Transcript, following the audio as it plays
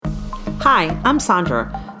Hi, I'm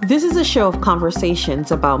Sandra. This is a show of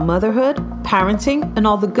conversations about motherhood, parenting, and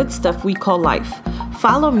all the good stuff we call life.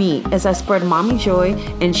 Follow me as I spread mommy joy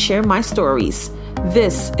and share my stories.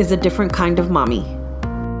 This is a different kind of mommy.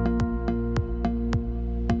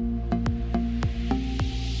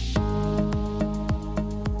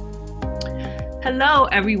 Hello,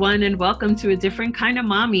 everyone, and welcome to A Different Kind of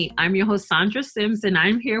Mommy. I'm your host, Sandra Sims, and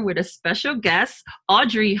I'm here with a special guest,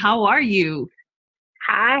 Audrey. How are you?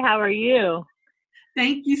 Hi, how are you?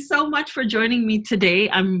 Thank you so much for joining me today.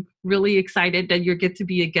 I'm really excited that you get to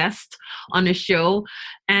be a guest on the show.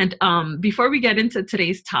 And before we get into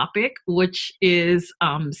today's topic, which is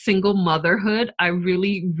single motherhood, I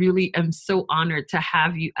really am so honored to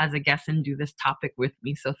have you as a guest and do this topic with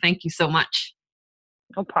me. So thank you so much.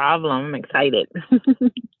 No problem. I'm excited.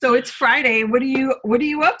 So it's Friday. What are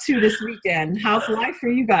you up to this weekend? How's life for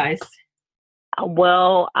you guys?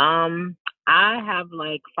 Well, I have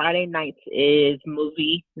Friday nights is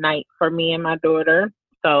movie night for me and my daughter.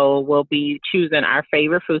 So we'll be choosing our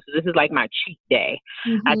favorite foods. So this is like my cheat day.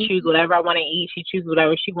 Mm-hmm. I choose whatever I want to eat. She chooses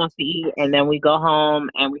whatever she wants to eat. And then we go home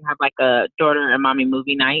and we have like a daughter and mommy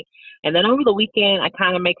movie night. And then over the weekend, I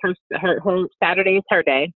kind of make her Saturday is her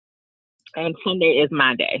day. And Sunday is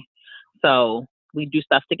my day. So we do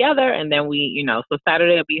stuff together, and then so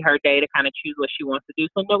Saturday will be her day to kind of choose what she wants to do.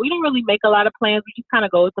 So no, we don't really make a lot of plans. We just kind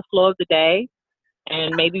of go with the flow of the day.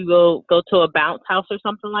 And maybe we'll go to a bounce house or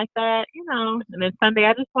something like that, And then Sunday,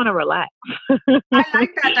 I just want to relax. I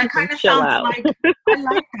like that. That kind of sounds like, I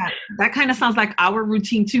like that. That kind of sounds like our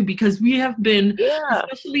routine too, because we have been,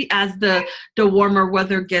 especially as the warmer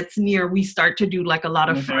weather gets near, we start to do like a lot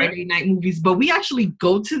of Friday night movies, but we actually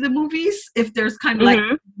go to the movies if there's kind of like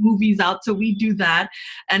movies out. So we do that.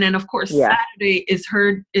 And then of course, Saturday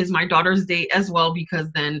is my daughter's day as well, because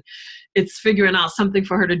then it's figuring out something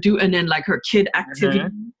for her to do. And then like her kid activity.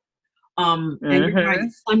 And you're right,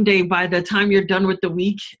 Sunday, by the time you're done with the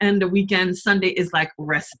week and the weekend, Sunday is like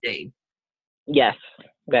rest day. Yes,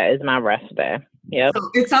 that is my rest day. Yep. So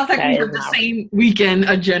it sounds like we have the same weekend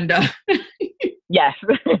agenda. Yes.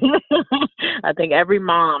 I think every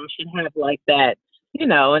mom should have like that,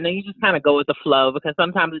 and then you just kind of go with the flow, because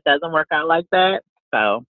sometimes it doesn't work out like that.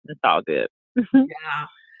 So it's all good. Yeah.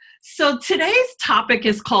 So today's topic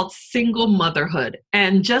is called single motherhood.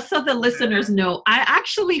 And just so the listeners know, I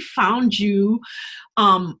actually found you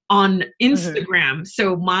on Instagram.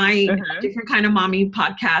 So my Different Kind of Mommy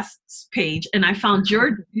podcast page, and I found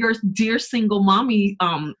your Dear Single Mommy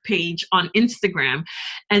page on Instagram.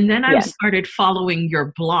 And then I started following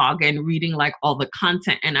your blog and reading like all the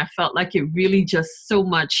content. And I felt like it really just so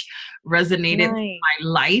much resonated with my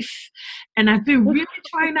life. And I've been really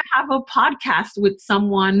trying to have a podcast with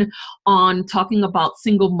someone on talking about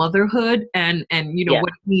single motherhood and what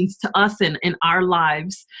it means to us and in our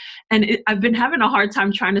lives. And I've been having a hard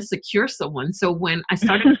time trying to secure someone. So when I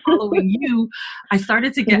started following you, I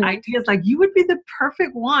started to get ideas like you would be the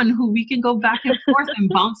perfect one who we can go back and forth and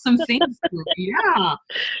bounce some things through. Yeah.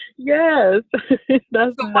 Yes.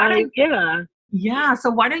 That's so nice. Yeah. So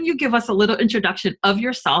why don't you give us a little introduction of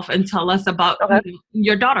yourself and tell us about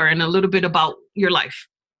your daughter and a little bit about your life?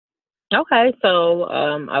 Okay. So,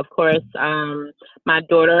 of course, my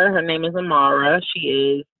daughter, her name is Amara. She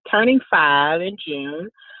is turning 5 in June.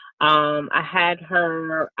 I had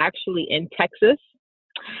her actually in Texas,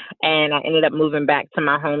 and I ended up moving back to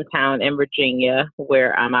my hometown in Virginia,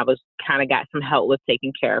 where I was kind of got some help with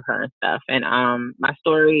taking care of her and stuff. And my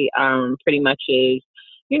story pretty much is,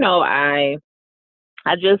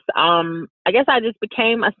 I guess I just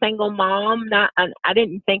became a single mom. I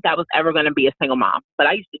didn't think I was ever going to be a single mom, but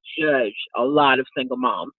I used to judge a lot of single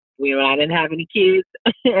moms. I didn't have any kids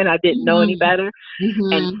and I didn't know any better.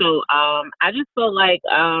 And so I just felt like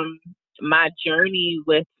my journey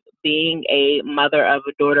with being a mother of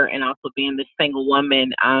a daughter and also being this single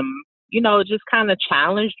woman, just kind of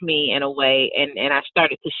challenged me in a way. And I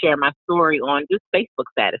started to share my story on just Facebook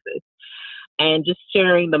statuses. And just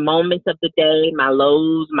sharing the moments of the day, my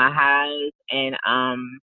lows, my highs, and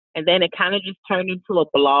then it kind of just turned into a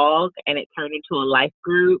blog, and it turned into a life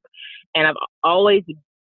group. And I've always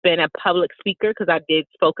been a public speaker because I did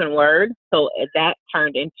spoken word, so that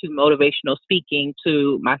turned into motivational speaking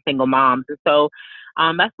to my single moms. And so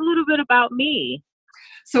that's a little bit about me.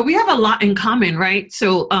 So we have a lot in common, right?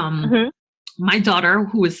 So my daughter,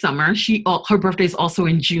 who is Summer, her birthday is also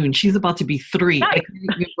in June. She's about to be 3. Nice. I can't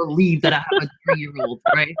even believe that I have a 3-year-old,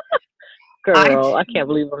 right? Girl, I can't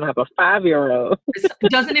believe I'm going to have a 5-year-old.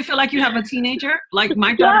 Doesn't it feel like you have a teenager? Like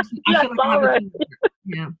my daughter, I feel like I have a teenager.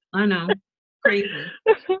 Yeah, I know. Crazy.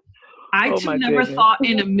 I Oh too my never goodness. thought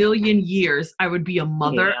in a million years I would be a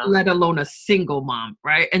mother, Yeah. let alone a single mom,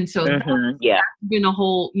 right? And so Yeah. that's been a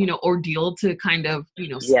whole, ordeal to kind of,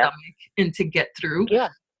 Yeah. stomach and to get through. Yeah.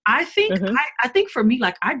 I think Mhm. I think for me,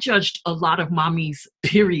 like I judged a lot of mommies,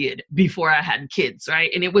 period, before I had kids, right?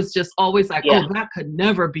 And it was just always like, Yeah. oh, that could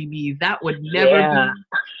never be me. That would never be Yeah. me.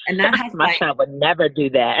 And that has My child would never do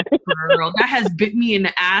that. girl, that has bit me in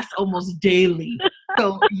the ass almost daily.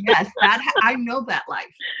 So yes, I know that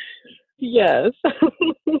life. Yes.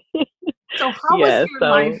 So how was Yes. your So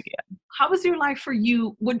life? How was your life for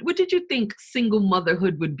you? What did you think single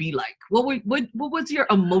motherhood would be like? What was your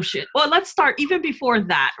emotion? Well, let's start even before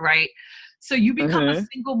that, right? So you become a mhm.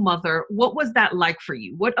 single mother. What was that like for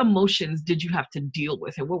you? What emotions did you have to deal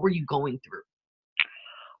with, and what were you going through?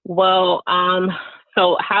 Well,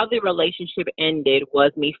 so how the relationship ended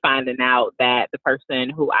was me finding out that the person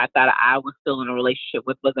who I thought I was still in a relationship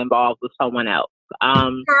with was involved with someone else.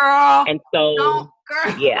 Girl, And no, so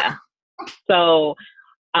girl. yeah. So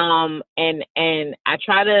and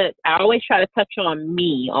I always try to touch on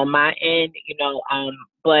me on my end,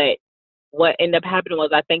 but what ended up happening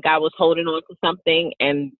was I think I was holding on to something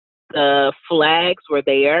and the flags were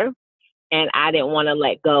there and I didn't want to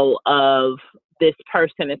let go of this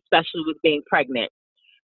person, especially with being pregnant.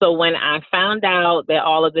 So when I found out that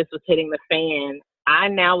all of this was hitting the fan, I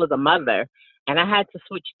now was a mother and I had to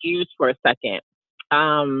switch gears for a second.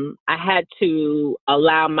 I had to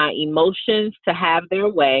allow my emotions to have their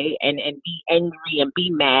way and be angry and be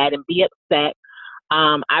mad and be upset.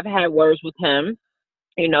 I've had words with him,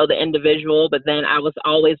 the individual, but then I was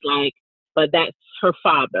always like, but that's her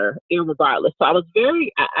father, irregardless. So I was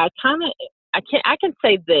I kind of, I can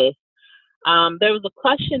say this. There was a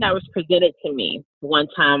question that was presented to me one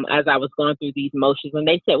time as I was going through these motions, and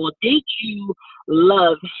they said, well, did you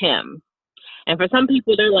love him? And for some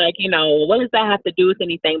people, they're like, what does that have to do with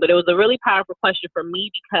anything? But it was a really powerful question for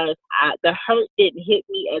me because the hurt didn't hit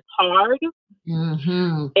me as hard.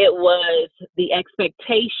 Mm-hmm. It was the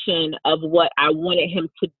expectation of what I wanted him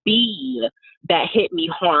to be that hit me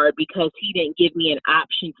hard because he didn't give me an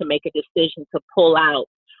option to make a decision to pull out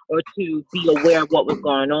or to be aware of what was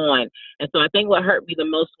going on. And so I think what hurt me the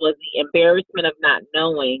most was the embarrassment of not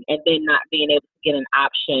knowing and then not being able to get an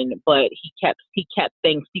option, but he kept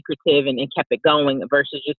things secretive and kept it going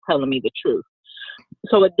versus just telling me the truth.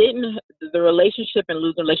 So the relationship and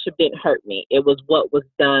losing relationship didn't hurt me. It was what was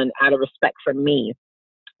done out of respect for me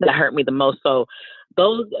that hurt me the most. So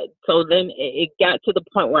then it got to the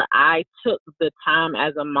point where I took the time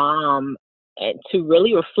as a mom and to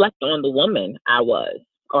really reflect on the woman I was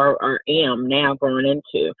or am now growing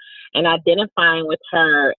into and identifying with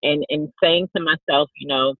her and saying to myself,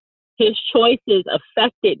 his choices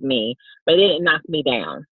affected me, but it didn't knock me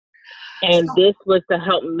down. And So this was to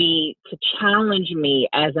help me, to challenge me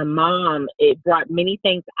as a mom. It brought many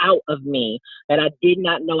things out of me that I did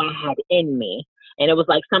not know I had in me. And it was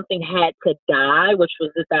like something had to die, which was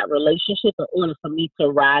just that relationship in order for me to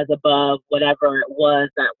rise above whatever it was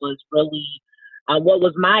that was really what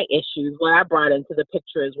was my issues, what I brought into the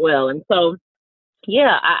picture as well. And so,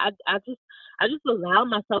 yeah, I just allowed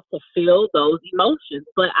myself to feel those emotions,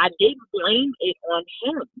 but I didn't blame it on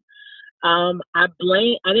him. I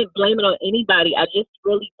didn't blame it on anybody. I just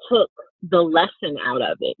really took the lesson out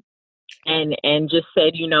of it and just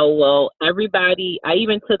said, well, everybody, I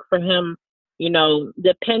even took for him,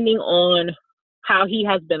 depending on how he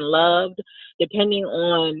has been loved, depending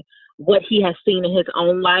on what he has seen in his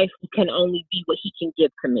own life, he can only be what he can give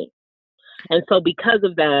to me. And so because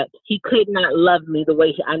of that, he could not love me the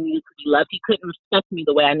way I needed to be loved. He couldn't respect me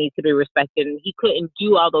the way I need to be respected. And he couldn't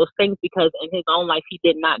do all those things because in his own life, he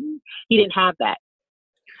didn't have that.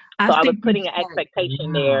 I So I was think you putting an said,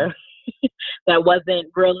 expectation yeah. there that wasn't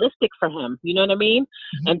realistic for him. You know what I mean?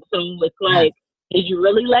 And so it's Yes. like, did you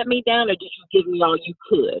really let me down or did you give me all you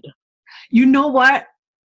could? You know what?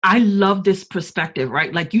 I love this perspective,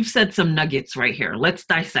 right? Like you said some nuggets right here. Let's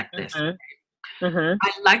dissect this. Mhm. Mhm.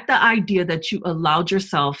 I like the idea that you allowed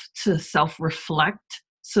yourself to self-reflect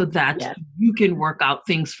so that Yes. you can work out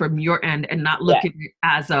things from your end and not look Yes. at it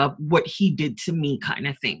as a what he did to me kind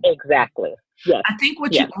of thing. Exactly. Yes. I think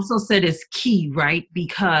what you Yes. also said is key, right?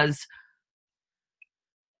 Because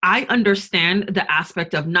I understand the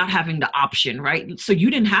aspect of not having the option, right? So you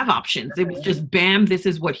didn't have options. It was Mhm. just bam, this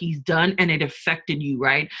is what he's done and it affected you,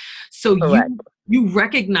 right? So Correct. you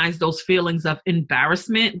recognize those feelings of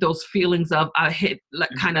embarrassment, those feelings of I hit like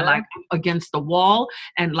kind of like Mhm. against the wall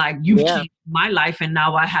and like you've Yeah. changed my life and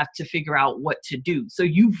now I have to figure out what to do. So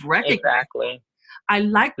you've recognized. Exactly. I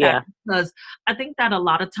like that Yeah. because I think that a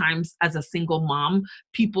lot of times as a single mom,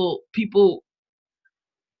 people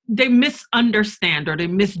they misunderstand or they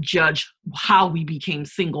misjudge how we became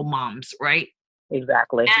single moms, right?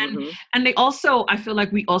 Exactly. And and they also, I feel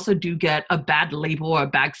like we also do get a bad label or a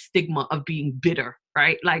bad stigma of being bitter,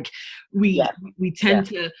 right? Like we Yes. we tend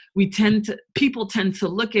to people tend to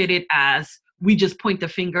look at it as we just point the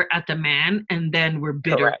finger at the man and then we're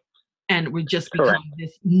bitter Correct. and we just become Correct.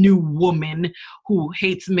 this new woman who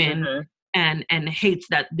hates men Mm-hmm. and hates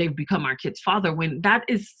that they've become our kid's father, when that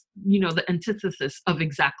is, you know, the antithesis of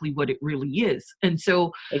exactly what it really is. And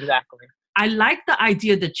so Exactly. I like the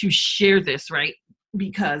idea that you share this, right?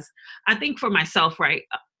 Because I think for myself, right,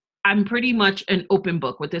 I'm pretty much an open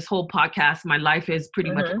book with this whole podcast. My life is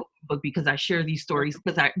pretty much an Mm-hmm. open book because I share these stories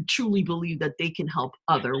because I truly believe that they can help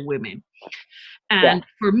other women. Yes. And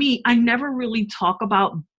for me, I never really talk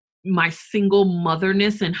about my single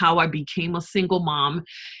motherness and how I became a single mom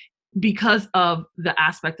because of the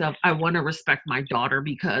aspect of I want to respect my daughter,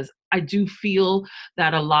 because I do feel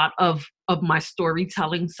that a lot of my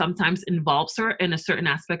storytelling sometimes involves her in a certain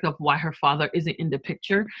aspect of why her father isn't in the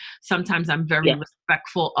picture. Sometimes I'm very Yes.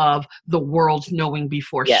 respectful of the world knowing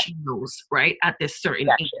before Yes. she knows, right? At this certain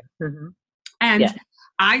age. Gotcha. Mm-hmm. And Yes.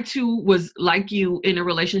 I too was like you in a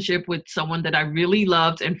relationship with someone that I really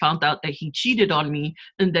loved and found out that he cheated on me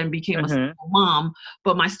and then became a Mm-hmm. single mom.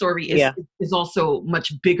 But my story Yeah. is also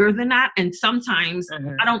much bigger than that. And sometimes I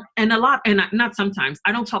Mm-hmm. don't, and a lot, and not sometimes,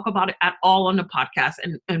 I don't talk about it at all on the podcast.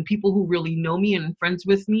 And people who really know me and friends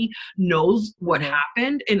with me knows what Mm-hmm.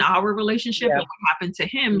 happened in our relationship and Yeah. what happened to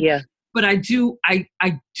him. Yeah. But I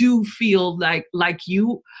do feel like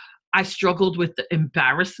you, I struggled with the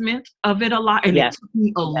embarrassment of it a lot. And it Yes. took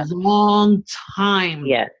me a Yes. long time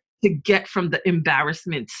Yes. to get from the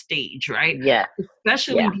embarrassment stage, right? Yes.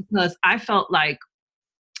 Especially Yeah. because I felt like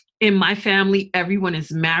in my family, everyone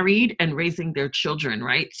is married and raising their children,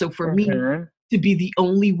 right? So for me Mm-hmm. to be the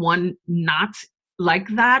only one not like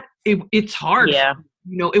that, it's hard. Yeah.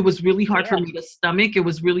 You know, it was really hard for Yeah. me to stomach. It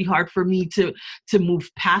was really hard for me to move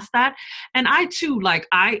past that. And I too, like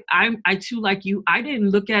I too, like you, I didn't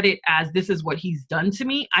look at it as this is what he's done to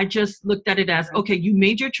me. I just looked at it as, Mm-hmm. okay, you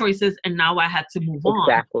made your choices and now I had to move on.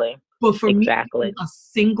 Exactly. But for me, being Exactly. a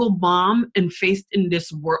single mom and faced in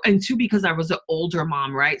this world, and two, because I was an older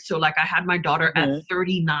mom, right? So like I had my daughter at Mm-hmm.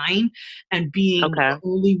 39 and being Okay. the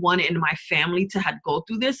only one in my family to had go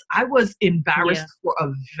through this, I was Yeah. embarrassed for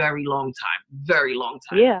a very long time, very long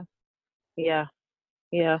time. Yeah. Yeah.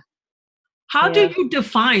 Yeah. How do Yeah. you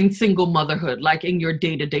define single motherhood, like in your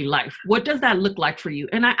day-to-day life? What does that look like for you?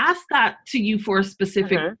 And I asked that to you for a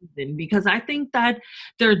specific Mm-hmm. reason, because I think that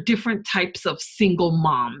there are different types of single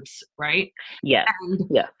moms, right? Yes. And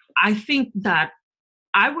Yes. I think that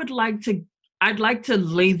I would like to I'd like to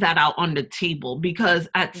lay that out on the table, because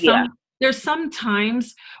Yeah. there's some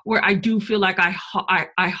times where I do feel like I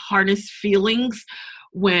harness feelings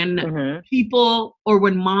when Mm-hmm. people or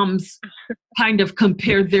when moms kind of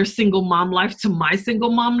compare their single mom life to my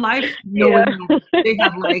single mom life, Yeah. knowing that they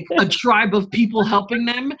have like a tribe of people helping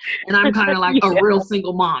them and I'm kind of like a Yeah. real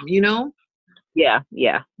single mom, you know? Yeah.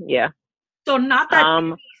 Yeah. Yeah. So not that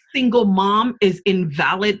Um. single mom is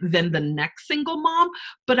invalid than the next single mom,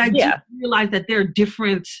 but I do Yeah. realize that there are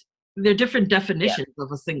different Yeah. definitions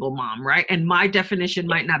of a single mom, right? And my definition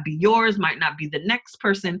might not be yours, might not be the next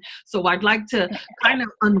person. So I'd like to kind of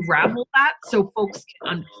unravel that so folks can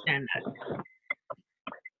understand that.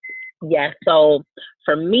 Yeah. So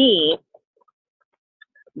for me,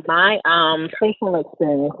 my personal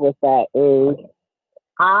experience with that is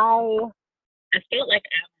I I felt like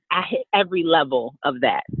I hit every level of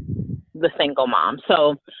that, the single mom.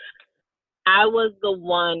 So I was the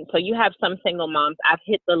one. So you have some single moms. I've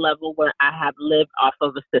hit the level where I have lived off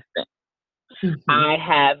of assistance. Mhm. I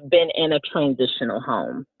have been in a transitional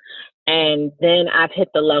home. And then I've hit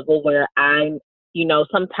the level where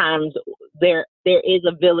sometimes there is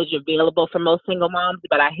a village available for most single moms,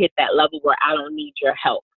 but I hit that level where I don't need your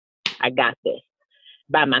help. I got this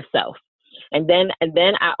by myself. And then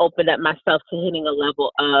I opened up myself to hitting a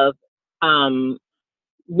level of um,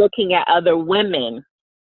 looking at other women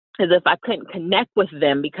as if I couldn't connect with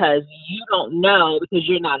them because you don't know because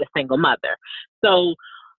you're not a single mother. So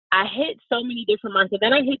I hit so many different marks. And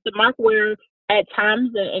then I hit the mark where at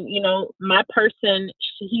times, my person,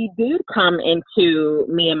 he did come into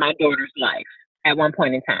me and my daughter's life at one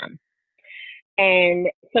point in time. And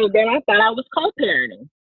so then I thought I was co-parenting.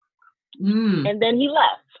 Mm. And then he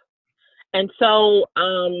left. And so,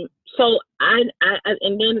 so and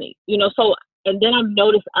then, and then I've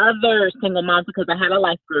noticed other single moms because I had a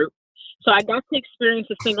life group. So I got to experience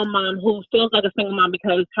a single mom who feels like a single mom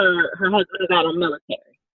because her husband is out on military.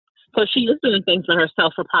 So she is doing things for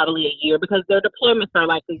herself for probably a year because their deployments are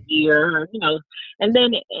like a year, and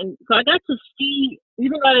then, and so I got to see,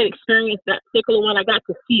 even though I didn't experience that particular one, I got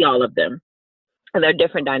to see all of them and their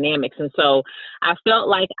different dynamics. And so I felt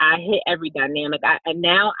like I hit every dynamic. And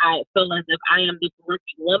now I feel as if I am this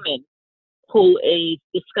working woman who is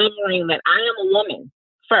discovering that I am a woman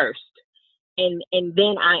first. And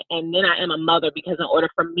then I am a mother, because in order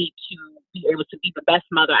for me to be able to be the best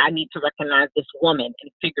mother, I need to recognize this woman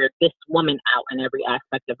and figure this woman out in every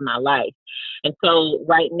aspect of my life. And so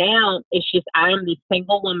right now it's just, I am this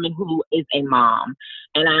single woman who is a mom,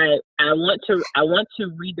 and I want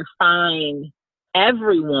to redefine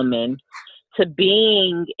every woman to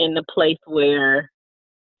being in the place where,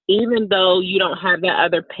 even though you don't have that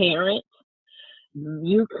other parent,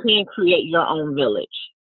 you can create your own village.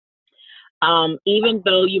 Even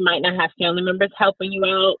though you might not have family members helping you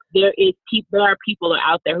out, there are people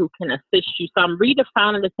out there who can assist you. So I'm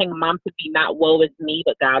redefining the single mom to be not woe is me,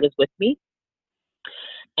 but God is with me.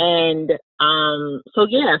 And so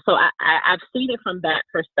I've seen it from that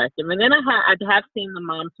perspective. And then I have seen the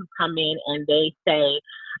moms who come in and they say,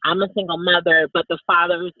 I'm a single mother, but the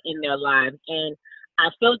father is in their lives. And I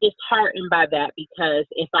feel disheartened by that, because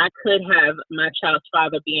if I could have my child's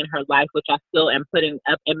father be in her life, which I still am putting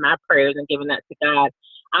up in my prayers and giving that to God,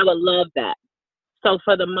 I would love that. So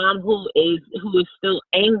for the mom who is still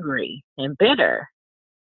angry and bitter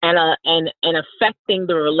and affecting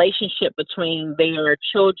the relationship between their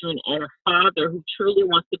children and a father who truly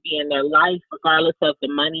wants to be in their life, regardless of the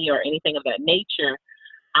money or anything of that nature,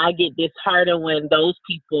 I get disheartened when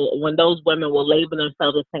those women will label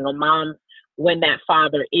themselves as single moms when that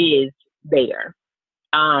father is there.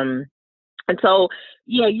 And so,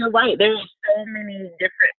 yeah, you're right. There are so many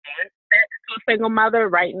different aspects to a single mother.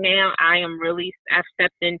 Right now, I've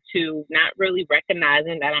stepped into not really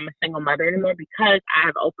recognizing that I'm a single mother anymore, because I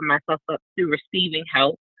have opened myself up to receiving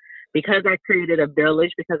help, because I created a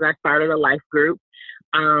village, because I started a life group,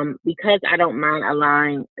 because I don't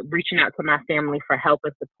mind reaching out to my family for help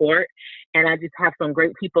and support. And I just have some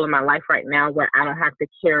great people in my life right now where I don't have to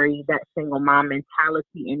carry that single mom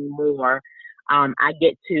mentality anymore. I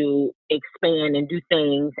get to expand and do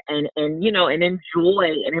things and enjoy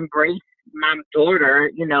and embrace my daughter,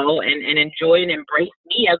 and enjoy and embrace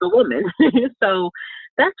me as a woman. So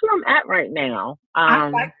that's where I'm at right now. I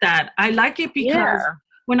like that. I like it because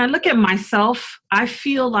when I look at myself, I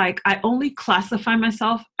feel like I only classify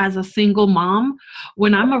myself as a single mom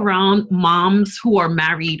when I'm around moms who are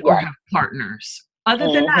married or have partners. Other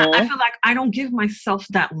than that, I feel like I don't give myself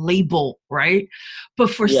that label, right?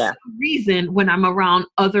 But for some reason, when I'm around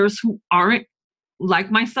others who aren't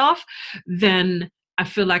like myself, then I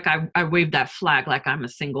feel like I wave that flag like I'm a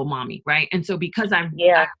single mommy, right? And so because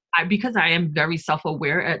because I am very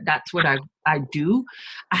self-aware, that's what I do.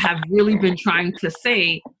 I have really been trying to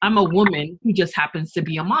say I'm a woman who just happens to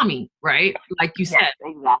be a mommy, right? Like you said,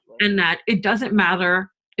 exactly. And that it doesn't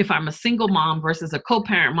matter if I'm a single mom versus a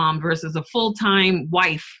co-parent mom versus a full-time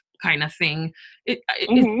wife kind of thing. It's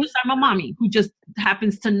just I'm a mommy who just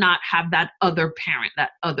happens to not have that other parent,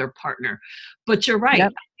 that other partner. But you're right.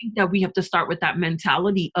 Yep. I think that we have to start with that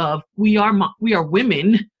mentality of we are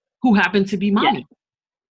women who happen to be mommy.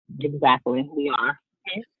 Yes. Exactly, we are.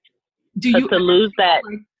 Do you to lose that?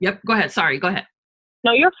 Yep. Go ahead. Sorry. Go ahead.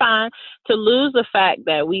 No, you're fine. To lose the fact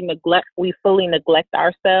that we fully neglect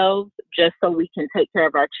ourselves just so we can take care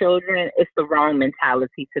of our children, it's the wrong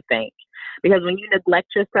mentality to think. Because when you neglect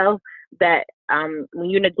yourself, when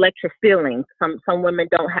you neglect your feelings, some women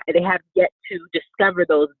they have yet to discover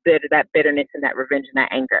that bitterness and that revenge and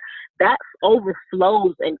that anger. That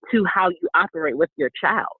overflows into how you operate with your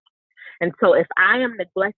child. And so if I am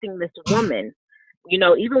neglecting this woman,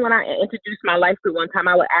 even when I introduced my life group one time,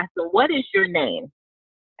 I would ask them, what is your name?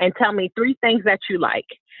 And tell me 3 things that you like.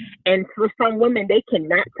 And for some women, they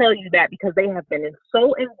cannot tell you that because they have been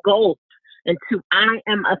so engulfed into I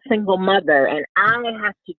am a single mother and I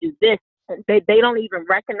have to do this. They don't even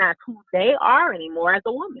recognize who they are anymore as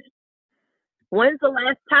a woman. When's the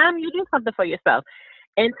last time you did something for yourself?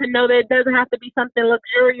 And to know that it doesn't have to be something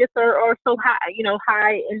luxurious or so high,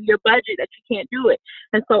 high in your budget that you can't do it.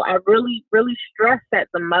 And so I really, really stress that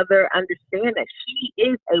the mother understand that she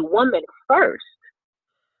is a woman first.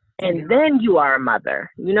 And then you are a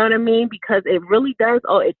mother. You know what I mean? Because it really does.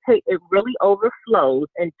 It really overflows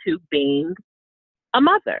into being a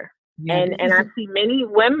mother. Yeah, and I see many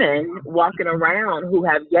women walking around who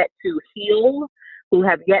have yet to heal, who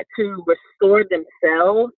have yet to restore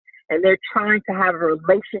themselves, and they're trying to have a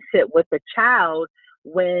relationship with a child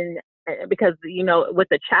because with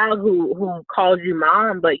a child who calls you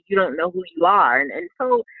mom, but you don't know who you are. And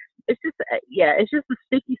so it's just a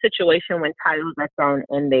sticky situation when titles are thrown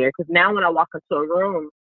in there. Because now when I walk into a room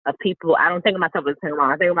of people, I don't think of myself as a single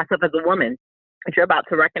mom. I think of myself as a woman that you're about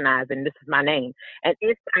to recognize, and this is my name. And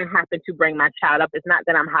if I happen to bring my child up, it's not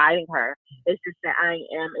that I'm hiding her. It's just that I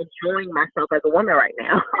am enjoying myself as a woman right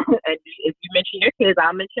now. And if you mention your kids,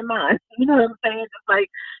 I'll mention mine. You know what I'm saying? It's like,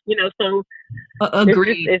 so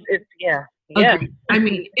Agreed. It's yeah. Agreed. I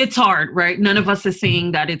mean, it's hard, right? None of us is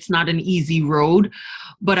saying that it's not an easy road,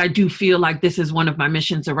 but I do feel like this is one of my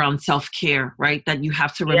missions around self-care, right? That you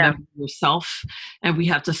have to remember yourself, and we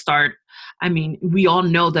have to start. I mean, we all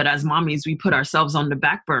know that as mommies, we put ourselves on the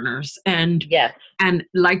back burners, and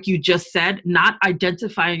like you just said, not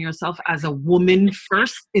identifying yourself as a woman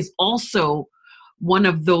first is also one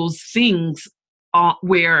of those things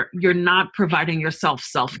where you're not providing yourself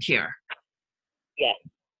self-care.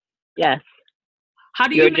 Yes. How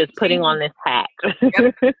do You're just putting on this hat.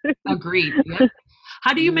 Yep. Agreed. Yep.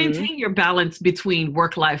 How do you maintain your balance between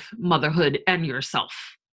work life, motherhood, and yourself?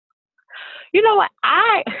 You know what?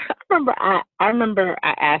 I remember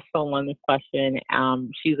I asked someone this question.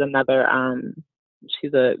 She's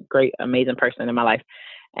a great, amazing person in my life.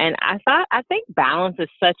 And I think balance is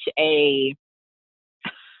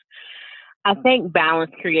I think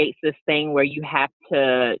balance creates this thing where you have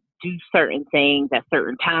to do certain things at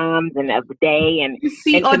certain times and of the day. And to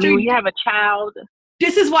Audrey, me, when you have a child,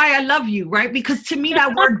 this is why I love you, right? Because to me,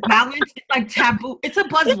 that word balance is like taboo. It's a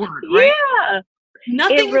buzzword, right? Yeah.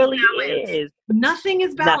 Nothing it really is balanced. is. Nothing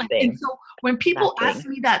is balanced. Nothing. And so when people ask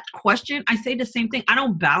me that question, I say the same thing. I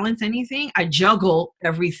don't balance anything. I juggle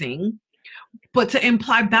everything. But to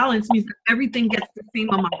imply balance means that everything gets the same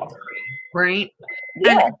amount of time, right?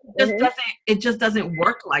 Yeah. And it just doesn't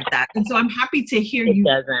work like that. And so I'm happy to hear you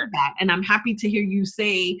say that. And I'm happy to hear you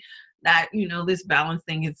say that, this balance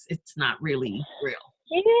thing it's not really real.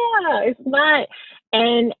 Yeah, it's not.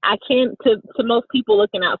 And I can't, to most people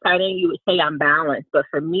looking outside in, you would say I'm balanced. But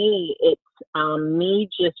for me, it's me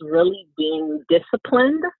just really being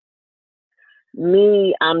disciplined.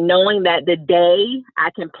 Me knowing that the day, I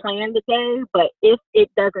can plan the day, but if it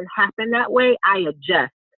doesn't happen that way, I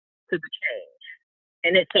adjust to the change.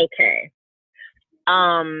 And it's okay.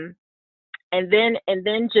 And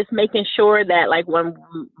then just making sure that, like,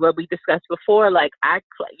 what we discussed before, like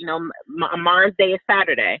Mars Day is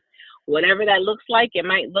Saturday. Whatever that looks like, it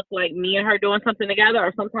might look like me and her doing something together,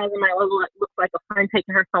 or sometimes it might look like a friend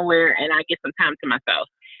taking her somewhere and I get some time to myself.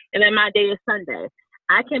 And then my day is Sunday.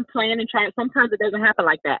 I can plan and try it. Sometimes it doesn't happen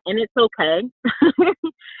like that, and it's okay.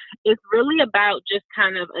 It's really about just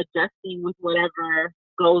kind of adjusting with whatever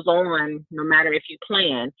goes on, no matter if you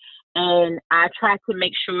plan. And I try to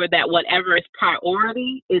make sure that whatever is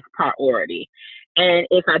priority is priority. And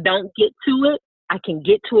if I don't get to it, I can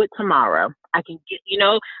get to it tomorrow. I can get,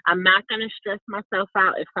 I'm not going to stress myself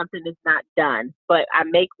out if something is not done, but I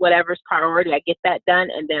make whatever's priority. I get that done,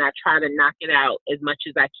 and then I try to knock it out as much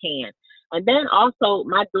as I can. And then also,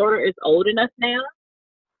 my daughter is old enough now,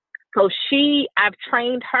 so I've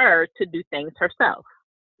trained her to do things herself.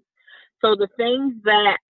 So the things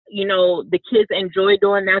that, the kids enjoy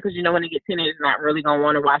doing now, because, when they get teenagers, not really going to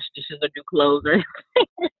want to wash dishes or do clothes or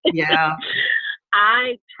anything. Yeah.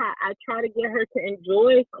 I try to get her to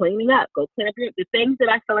enjoy cleaning up, go clean up the things that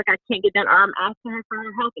I feel like I can't get done, or I'm asking her for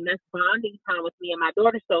her help, and that's bonding time with me and my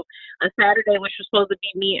daughter. So a Saturday, which was supposed to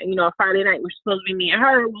be me, a Friday night, which was supposed to be me and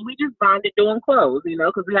her, well, we just bonded doing clothes,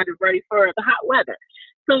 because we had to be ready for the hot weather.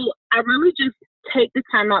 So I really just take the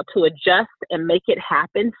time out to adjust and make it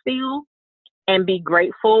happen still, and be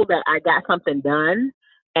grateful that I got something done.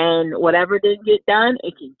 And whatever didn't get done,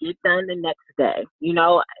 it can get done the next day.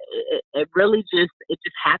 It really just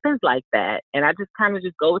happens like that. And I just kind of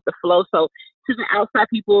just go with the flow. So to the outside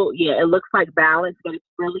people, it looks like balance, but it's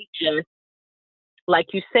really just, like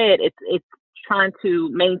you said, it's trying to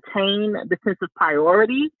maintain the sense of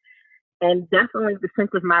priority, and definitely the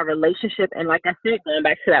sense of my relationship. And like I said, going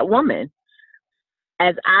back to that woman,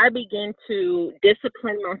 as I begin to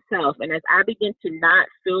discipline myself, and as I begin to not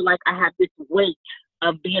feel like I have this weight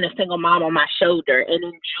of being a single mom on my shoulder, and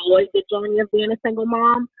enjoy the journey of being a single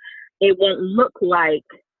mom, it won't look like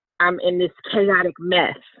I'm in this chaotic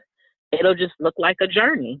mess. It'll just look like a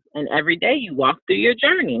journey. And every day you walk through your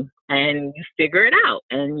journey and you figure it out,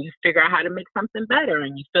 and you figure out how to make something better,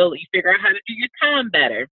 and you figure out how to do your time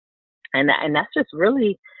better. And that's just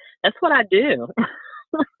really, that's what I do.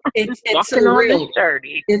 It's so real.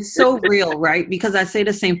 It's so real, right? Because I say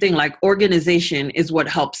the same thing, like organization is what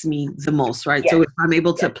helps me the most, right? Yes. So if I'm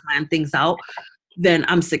able to plan things out, then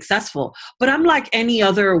I'm successful. But I'm like any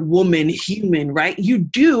other human, right? You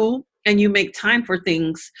do, and you make time for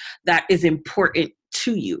things that is important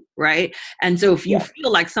to you, right? And so if you Yes.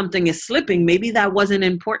 feel like something is slipping, maybe that wasn't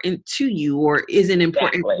important to you or isn't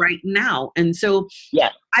important Exactly. right now. And so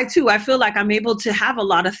Yes. I feel like I'm able to have a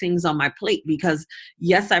lot of things on my plate because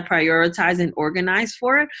yes, I prioritize and organize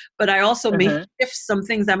for it, but I also may Mm-hmm. shift some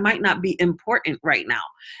things that might not be important right now.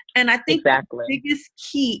 And I think the Exactly. biggest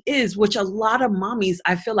key is, which a lot of mommies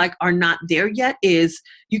I feel like are not there yet, is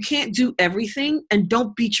you can't do everything and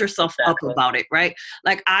don't beat yourself up Exactly. about it, right?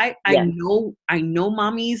 Like Yes. I know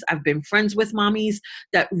mommies, I've been friends with mommies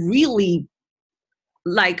that really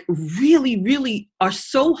like really, really are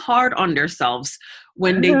so hard on themselves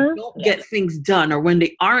when they Mm-hmm. don't Yes. get things done or when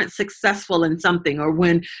they aren't successful in something or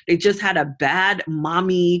when they just had a bad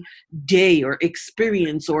mommy day or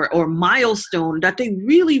experience or milestone that they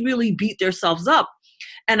really, really beat themselves up.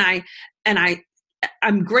 And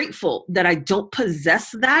I'm grateful that I don't possess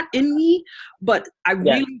that in me, but I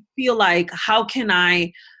Yes. really feel like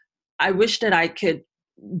I wish that I could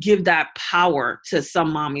give that power to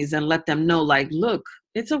some mommies and let them know, like, look,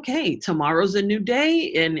 it's okay. Tomorrow's a new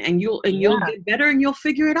day, and you'll Yeah. get better and you'll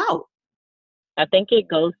figure it out. I think it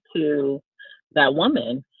goes to that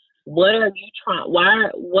woman. What are you trying? Why?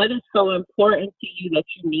 What is so important to you that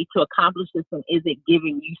you need to accomplish this? And is it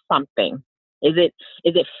giving you something? Is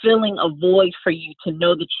it filling a void for you to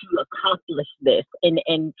know that you accomplished this? And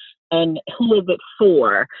who is it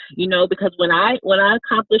for? Because when I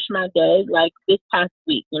accomplish my day, like this past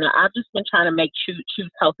week, I've just been trying to choose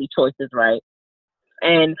healthy choices, right?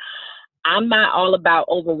 And I'm not all about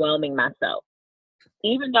overwhelming myself.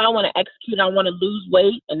 Even though I want to execute, I want to lose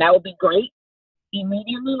weight, and that would be great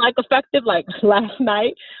immediately, like effective, like last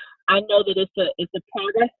night. I know that it's a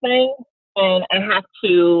progress thing, and I have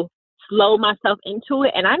to slow myself into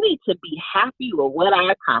it, and I need to be happy with what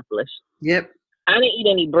I accomplished. Yep. I didn't eat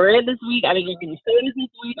any bread this week. I didn't drink any sodas this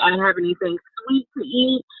week. I didn't have anything sweet to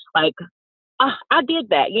eat. Like, I did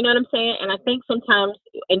that. You know what I'm saying? And I think sometimes,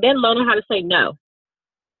 and then learning how to say no.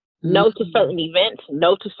 No to Mm-hmm. certain events,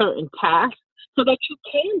 no to certain tasks, so that you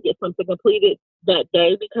can get something completed that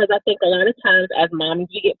day. Because I think a lot of times as moms,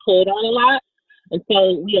 we get pulled on a lot. And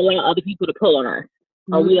so we allow other people to pull on us,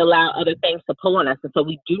 or we allow other things to pull on us. And so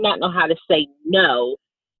we do not know how to say no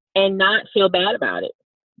and not feel bad about it.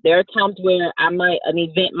 There are times where an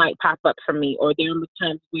event might pop up for me, or there are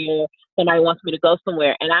times where somebody wants me to go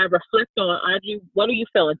somewhere, and I reflect on, Audrey, what are you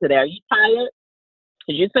feeling today? Are you tired?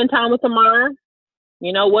 Did you spend time with Tamara?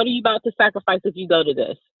 What are you about to sacrifice if you go to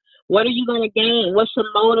this? What are you going to gain? What's your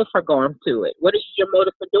motive for going to it? What is your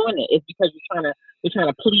motive for doing it? Is because you're trying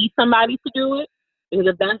to please somebody to do it? Because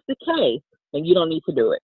if that's the case, then you don't need to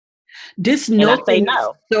do it. This And I no say thing is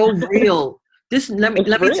no. so real. This It's let me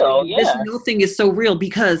tell real, you, this yeah. no thing is so real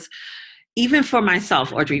because even for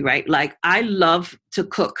myself, Audrey, right? Like I love to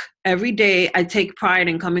cook. Every day I take pride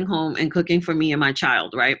in coming home and cooking for me and my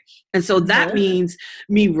child, right? And so that Mhm. means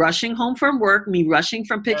me rushing home from work, me rushing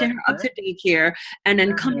from picking her up Mhm. to daycare, and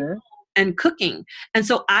then coming Mhm. and cooking. And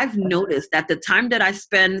so I've Mhm. noticed that the time that I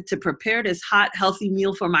spend to prepare this hot, healthy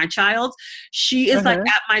meal for my child, she is like Mhm.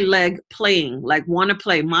 at my leg playing, like want to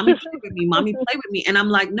play. Mommy, play with me. Mommy, play with me. And I'm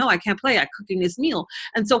like, no, I can't play. I'm cooking this meal.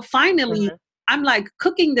 And so finally, Mhm. I'm like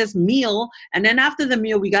cooking this meal. And then after the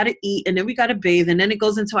meal, we got to eat and then we got to bathe. And then it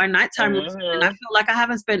goes into our nighttime routine. And I Mhm. feel like I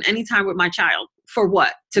haven't spent any time with my child. For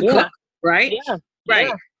what? To cook, Yeah. right? Yeah.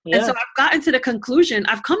 Right. Yeah. And so Yeah. I've come to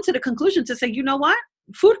the conclusion to say, you know what?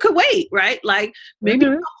 Food could wait, right? Like maybe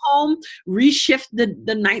Mhm. come home, reshift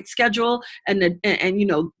the night schedule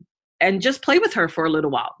and just play with her for a little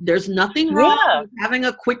while. There's nothing wrong Yeah. with having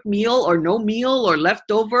a quick meal or no meal or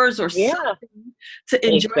leftovers or Yeah. something to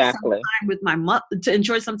enjoy some Exactly. time with to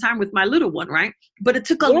enjoy some time with my little one, right? But it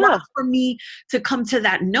took a lot Yeah. for me to come to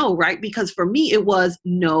that no, right? Because for me it was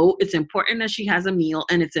no, it's important that she has a meal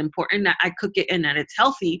and it's important that I cook it and that it's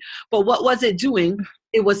healthy. But what was it doing?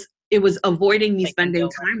 It was avoiding me Taking spending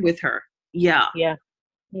over. time with her. Yeah. Yeah.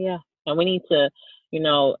 Yeah. And we need to,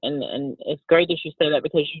 and it's great that you say that,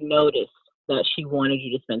 because you noticed that she wanted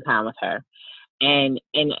you to spend time with her. And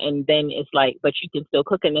then it's like, but you can still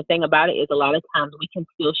cook. And the thing about it is, a lot of times we can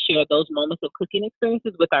still share those moments of cooking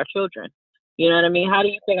experiences with our children. You know what I mean? How do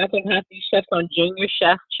you think? I think half these chefs on junior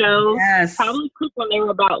chef shows Yes. probably cooked when they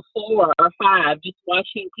were about 4 or 5, just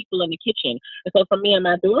watching people in the kitchen. And so for me and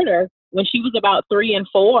my daughter, when she was about 3 and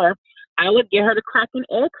 4, I would get her to crack an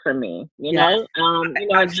egg for me, Yes. and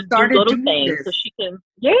I've just do started little doing things so this. she can,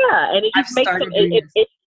 yeah, and it I've just makes them, started doing this.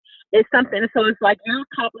 it's something. So it's like you're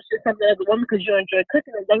accomplishing something as a woman because you enjoy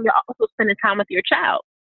cooking, and then you're also spending time with your child.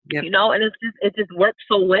 Yep. And it just works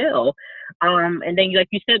so well. And then like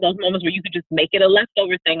you said, those moments where you could just make it a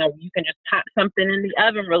leftover thing, or you can just pop something in the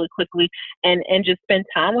oven really quickly and just spend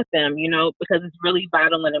time with them, because it's really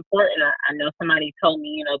vital and important. I know somebody told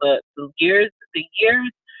me, the years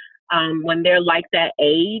when they're like that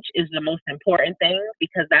age is the most important thing,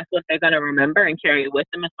 because that's what they're going to remember and carry with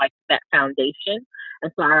them. It's like that foundation.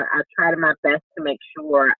 And so I try to my best to make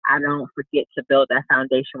sure I don't forget to build that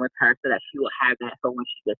foundation with her, so that she will have that for when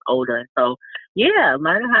she gets older. And so, yeah,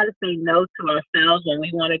 learning how to say no to ourselves when we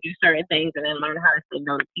want to do certain things, and then learning how to say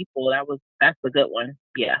no to people. That's a good one.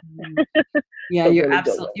 Yeah. Yeah, It's a really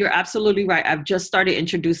good one. you're absolutely right. I've just started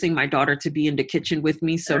introducing my daughter to be in the kitchen with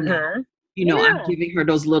me. So now, I'm giving her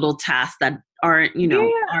those little tasks that aren't,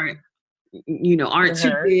 aren't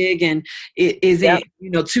too big, and it isn't,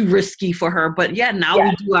 too risky for her. But yeah, now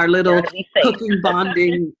we do our little cooking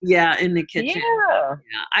bonding, in the kitchen.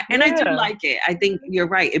 I do like it. I think you're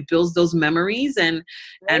right. It builds those memories, and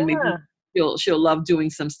maybe she'll love doing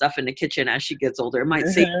some stuff in the kitchen as she gets older. It might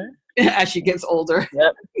say as she gets older.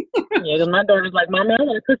 Yep. Yeah, because my daughter's like, Mommy, I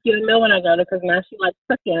want to cook you a meal when I go to, because now she likes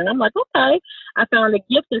cooking. And I'm like, okay. I found a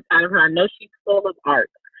gift inside of her. I know she's full of art.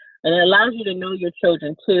 And it allows you to know your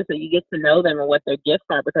children too, so you get to know them and what their gifts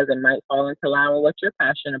are, because it might fall into line with what you're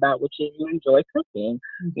passionate about, which is you enjoy cooking,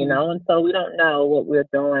 and so we don't know what we're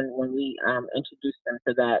doing when we introduce them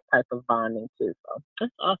to that type of bonding too. So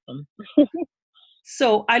that's awesome.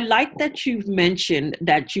 So I like that you've mentioned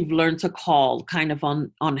that you've learned to call kind of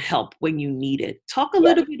on help when you need it. Talk a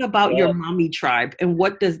little bit about your mommy tribe, and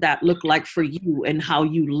what does that look like for you, and how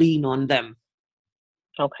you lean on them.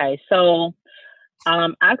 Okay, so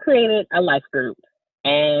I created a life group,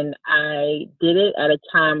 and I did it at a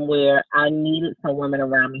time where I needed some women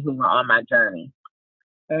around me who were on my journey.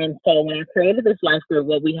 And so when I created this life group,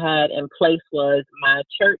 what we had in place was my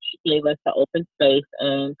church gave us the open space,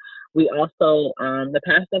 and we also, the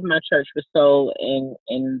pastor of my church was so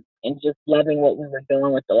in just loving what we were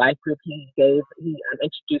doing with the life group. He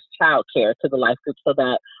introduced childcare to the life group so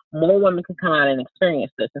that more women could come out and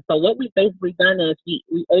experience this. And so what we've basically done is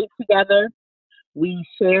we ate together. We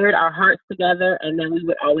shared our hearts together, and then we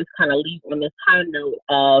would always kind of leave on this high note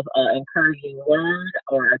of an encouraging word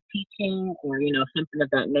or a teaching, or, something of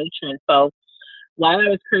that nature. And so while I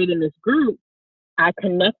was creating this group, I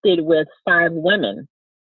connected with 5 women,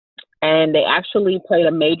 and they actually played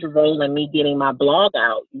a major role in me getting my blog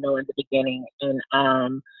out, in the beginning. And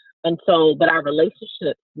so, but our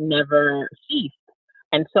relationship never ceased.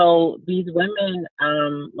 And so these women,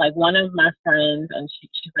 like one of my friends, and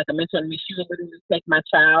she's like a mentor to me, she would literally take my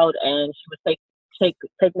child, and she would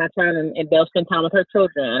take my child, and they'll spend time with her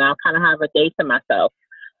children, and I'll kind of have a day to myself.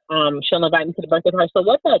 She'll invite me to the birthday party. So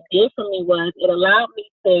what that did for me was it allowed me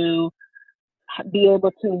to be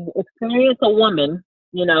able to experience a woman,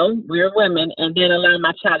 we're women, and then allow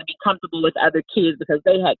my child to be comfortable with other kids because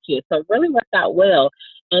they had kids. So it really worked out well.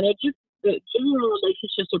 And the general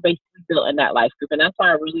relationships are basically built in that life group. And that's why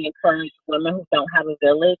I really encourage women who don't have a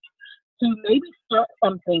village to maybe start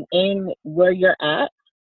something in where you're at.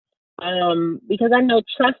 Because I know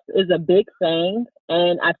trust is a big thing.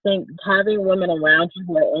 And I think having women around you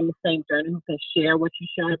who are on the same journey, who can share what you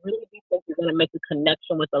share, I really do think you're going to make a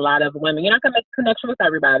connection with a lot of women. You're not going to make a connection with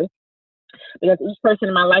everybody, because each person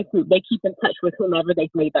in my life group, they keep in touch with whomever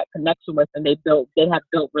they've made that connection with, and they have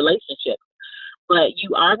built relationships. But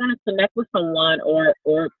you are going to connect with someone or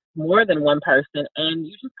more than one person, and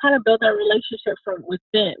you just kind of build that relationship from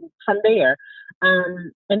there.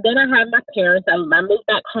 And then I have my parents. I moved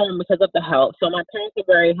back home because of the help, so my parents are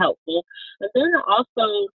very helpful. And then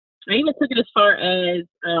I even took it as far as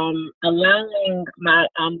allowing my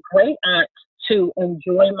great aunt to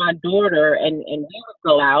enjoy my daughter, and we would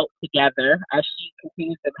go out together as she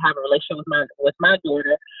continues to have a relationship with my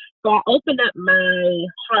daughter. So I opened up my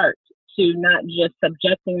heart to not just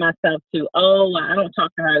subjecting myself to, I don't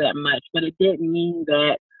talk to her that much, but it didn't mean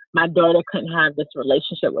that my daughter couldn't have this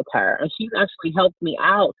relationship with her. And she's actually helped me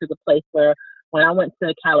out to the place where when I went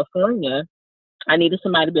to California, I needed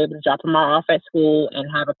somebody to be able to drop them off at school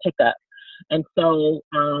and have a pickup. And so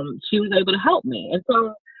she was able to help me. And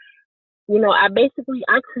so,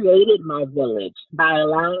 I created my village by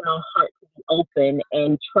allowing my heart to be open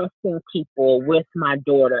and trusting people with my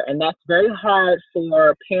daughter. And that's very hard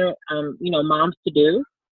for moms to do.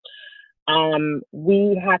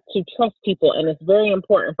 We have to trust people, and it's very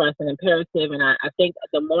important for us, and imperative. And I think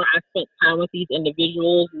the more I spent time with these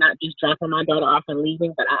individuals, not just dropping my daughter off and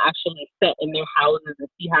leaving, but I actually sat in their houses and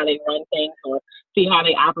see how they run things, or see how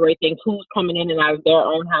they operate things, who's coming in and out of their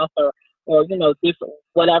own house, or different,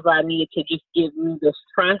 whatever I needed to just give me this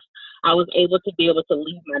trust. I was able to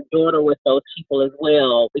leave my daughter with those people as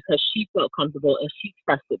well because she felt comfortable and she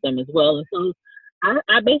trusted them as well. And so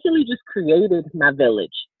I basically just created my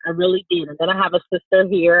village. I really did. And then I have a sister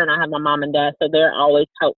here and I have my mom and dad, so they're always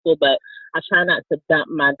helpful, but I try not to dump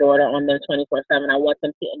my daughter on them 24/7. I want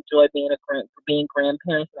them to enjoy being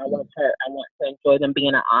grandparents, and I want to enjoy them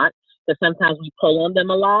being an aunt. So sometimes we pull on them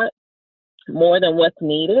a lot more than what's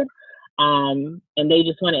needed. And they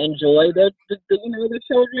just want to enjoy their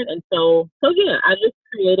children. And so yeah, I just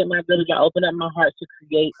created my village. I opened up my heart to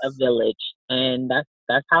create a village, and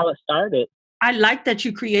that's how it started. I like that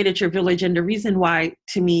you created your village. And the reason why,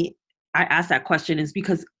 to me, I asked that question is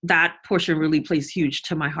because that portion really plays huge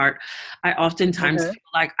to my heart. I oftentimes Mm-hmm.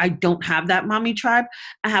 feel like I don't have that mommy tribe.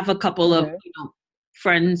 I have a couple of Mm-hmm.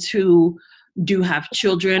 friends who do have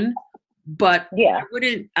children, but Yeah. I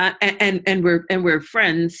wouldn't. And we're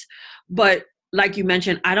friends, but like you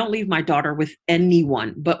mentioned, I don't leave my daughter with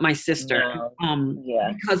anyone but my sister, No.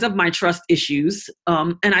 Yeah. because of my trust issues.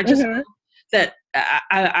 And I just Mm-hmm. that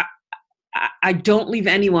I don't leave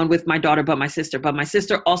anyone with my daughter but my sister. But my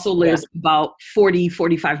sister also Yeah. lives about 40,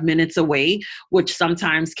 45 minutes away, which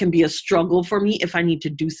sometimes can be a struggle for me if I need to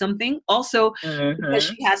do something. Also, because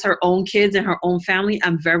Mm-hmm. she has her own kids and her own family,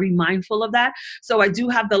 I'm very mindful of that. So I do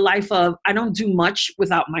have the life of, I don't do much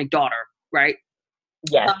without my daughter, right?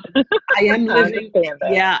 Yes. Um, I am I living, understand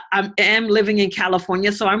that. yeah, I am living in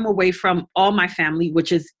California. So I'm away from all my family,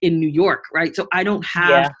 which is in New York, right? So I don't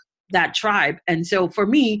have Yeah. that tribe. And so for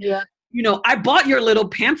me, Yeah. I bought your little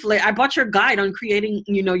pamphlet. I bought your guide on creating,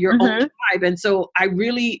 your own Mm-hmm. tribe. And so I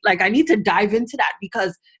really I need to dive into that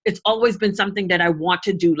because it's always been something that I want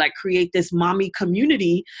to do, like create this mommy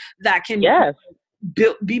community that can Yes.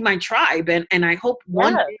 be my tribe. And I hope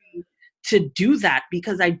one Yes. day to do that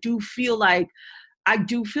because I do feel like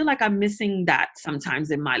I'm missing that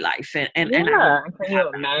sometimes in my life. And I would Yeah. love to Can have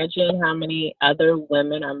you that. imagine how many other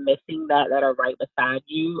women are missing that are right beside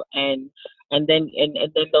you? And then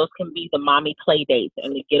those can be the mommy play dates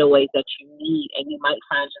and the getaways that you need. And you might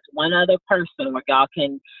find just one other person where y'all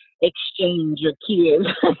can exchange your kids.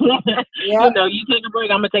 Yep. You take a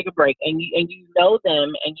break, I'm gonna take a break. And you know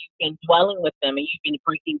them and you've been dwelling with them and you've been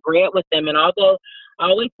breaking bread with them. And although I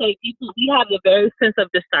always say people we have a very sense of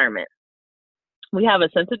discernment. We have a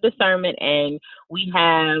sense of discernment and we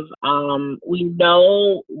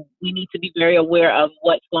know we need to be very aware of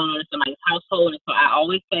what's going on in somebody's household. And so I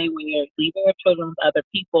always say when you're leaving your children with other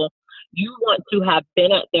people, you want to have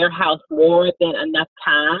been at their house more than enough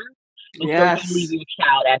time before you leave Yes. your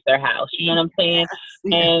child at their house. You know what I'm saying?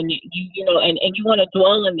 Yes. And and you want to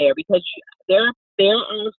dwell in there because there are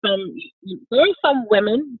some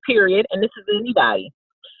women, period, and this is anybody,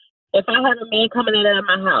 if I have a man coming in and out of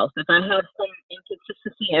my house, if I have some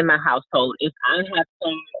inconsistency in my household, if I have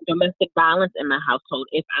some domestic violence in my household,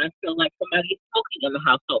 if I feel like somebody is smoking in the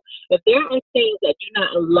household, if there are things that do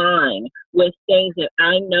not align with things that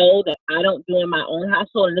I know that I don't do in my own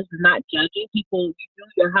household, and this is not judging people, you do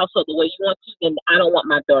your household the way you want to, then I don't want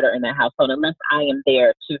my daughter in that household unless I am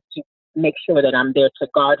there to make sure that I'm there to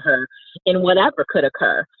guard her in whatever could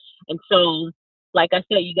occur. And so like I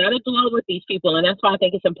said, you got to dwell with these people. And that's why I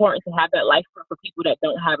think it's important to have that life for people that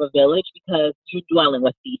don't have a village because you're dwelling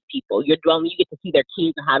with these people. You get to see their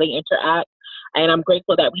kids and how they interact. And I'm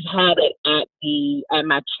grateful that we had it at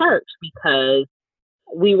my church because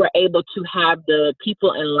we were able to have the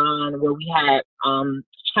people in line where we had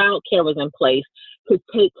child care was in place to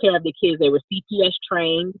take care of the kids. They were CPS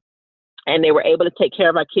trained and they were able to take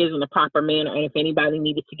care of our kids in the proper manner. And if anybody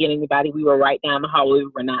needed to get anybody, we were right down the hallway.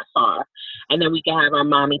 We were not far. And then we could have our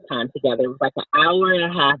mommy time together. It was like an hour and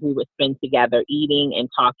a half we would spend together eating and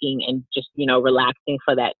talking and just, relaxing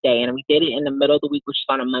for that day. And we did it in the middle of the week, which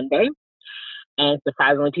was on a Monday. And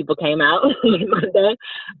surprisingly, people came out on Monday,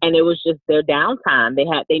 and it was just their downtime.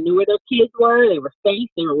 They knew where their kids were. They were safe.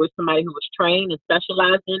 They were with somebody who was trained and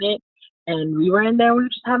specialized in it. And we were in there. We were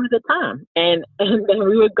just having a good time, and then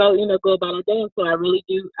we would go about our day. And so I really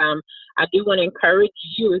do. I do want to encourage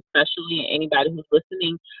you, especially anybody who's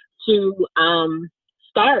listening, to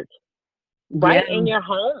start Yeah. right in your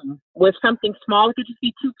home with something small. It could just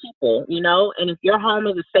be two people, and if your home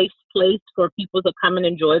is a safe place for people to come and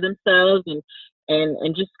enjoy themselves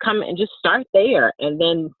and just come and just start there and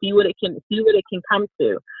then see what it can come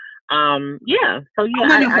to. So I'm yeah,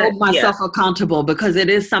 going to I hold yeah. myself accountable because it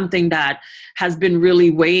is something that has been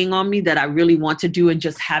really weighing on me that I really want to do and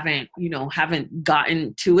just haven't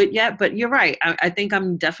gotten to it yet. But you're right. I think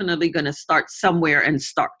I'm definitely going to start somewhere and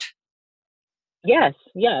start. Yes,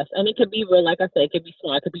 yes. And it could be real, like I said, it could be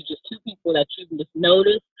small. It could be just two people that you can just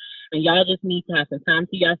notice and y'all just need to have some time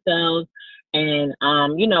to yourselves And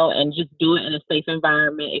and just do it in a safe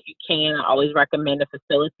environment if you can. I always recommend a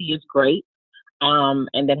facility is great.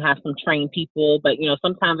 And then have some trained people. But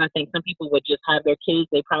sometimes I think some people would just have their kids.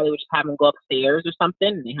 They probably would just have them go upstairs or something.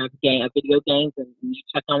 And they have video games, and you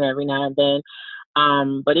check on them every now and then.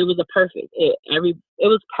 But it was it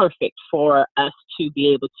was perfect for us to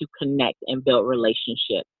be able to connect and build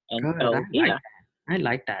relationships. And Good. so, yeah. I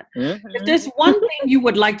like that. If Hmm. there's one thing you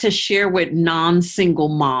would like to share with non-single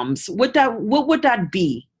moms, what would that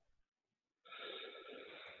be?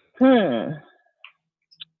 Hmm.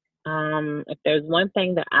 If there's one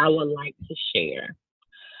thing that I would like to share,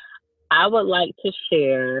 I would like to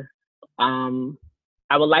share, um,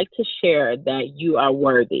 I would like to share that you are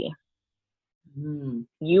worthy. Mm,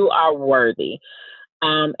 You are worthy.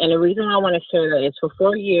 And the reason I want to share that is for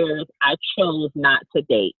 4 years, I chose not to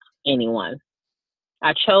date anyone.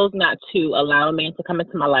 I chose not to allow a man to come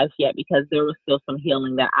into my life yet because there was still some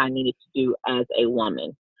healing that I needed to do as a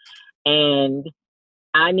woman. And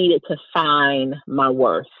I needed to find my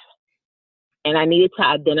worth. And I needed to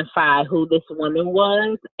identify who this woman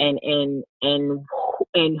was and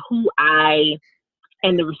who I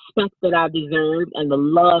and the respect that I deserved and the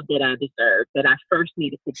love that I deserved that I first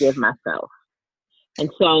needed to give myself. And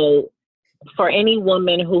so for any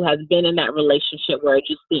woman who has been in that relationship where it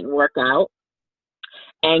just didn't work out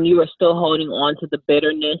and you are still holding on to the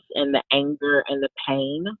bitterness and the anger and the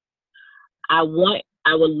pain, I would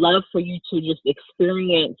love for you to just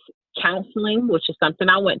experience counseling, which is something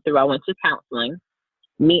I went through. I went to counseling,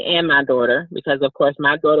 me and my daughter, because of course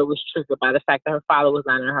my daughter was triggered by the fact that her father was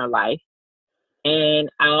not in her life. And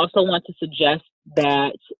I also want to suggest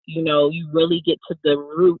that, you really get to the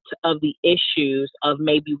root of the issues of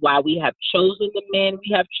maybe why we have chosen the men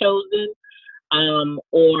we have chosen,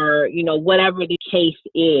 or, whatever the case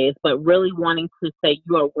is, but really wanting to say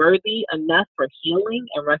you are worthy enough for healing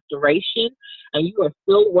and restoration, and you are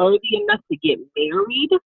still worthy enough to get married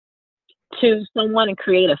to someone and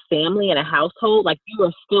create a family and a household. Like, you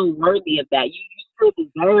are still worthy of that. You still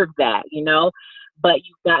deserve that, but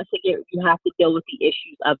you have to deal with the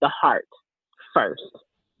issues of the heart first,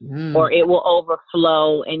 mm. or it will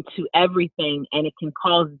overflow into everything and it can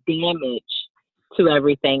cause damage to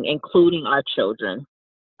everything, including our children.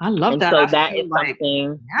 I love And that. so I that is feel like,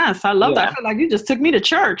 something, yes, I love that. yeah. I feel like you just took me to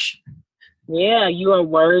church. Yeah, you are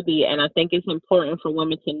worthy. And I think it's important for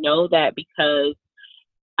women to know that, because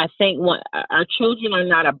I think our children are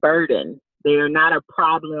not a burden. They are not a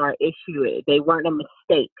problem or issue. They weren't a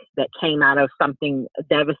mistake that came out of something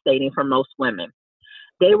devastating for most women.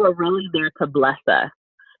 They were really there to bless us,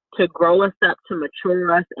 to grow us up, to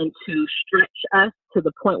mature us, and to stretch us to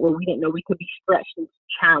the point where we didn't know we could be stretched, and to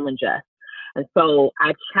challenge us. And so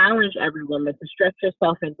I challenge every woman to stretch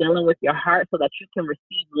yourself in dealing with your heart so that you can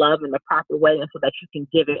receive love in the proper way and so that you can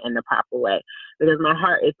give it in the proper way. Because my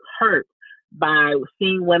heart is hurt by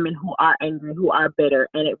seeing women who are angry, who are bitter,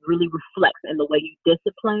 and it really reflects in the way you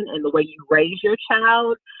discipline and the way you raise your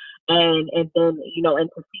child. And then, and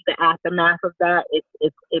to see the aftermath of that,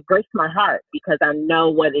 it breaks my heart, because I know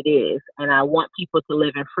what it is, and I want people to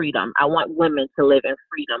live in freedom. I want women to live in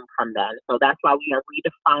freedom from that. So that's why we are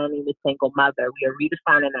redefining the single mother. We are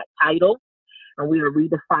redefining that title, and we are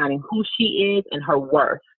redefining who she is and her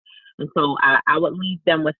worth. And so I would leave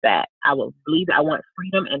them with that. I want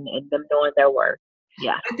freedom and them knowing their worth.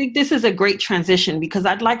 Yeah. I think this is a great transition because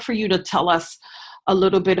I'd like for you to tell us a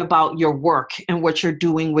little bit about your work and what you're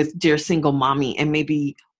doing with Dear Single Mommy, and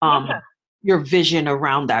maybe Yeah. your vision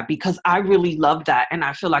around that, because I really love that. And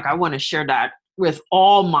I feel like I want to share that with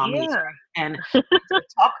all mommies. Yeah. And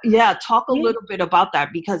talk a Yeah. little bit about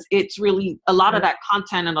that, because it's really a lot of that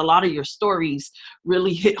content and a lot of your stories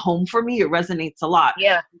really hit home for me. It resonates a lot.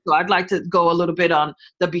 Yeah. So I'd like to go a little bit on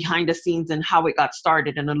the behind the scenes and how it got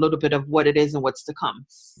started, and a little bit of what it is and what's to come.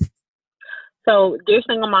 So Dear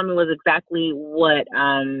Single Mommy was exactly what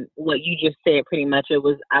you just said pretty much. I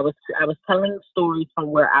was telling stories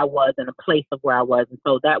from where I was and a place of where I was. And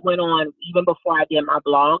so that went on even before I did my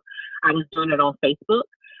blog. I was doing it on Facebook,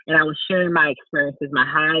 and I was sharing my experiences, my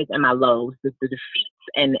highs and my lows, the defeats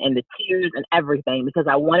and the tears and everything, because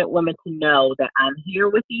I wanted women to know that I'm here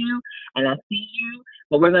with you and I see you,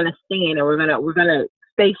 but we're gonna stand and we're gonna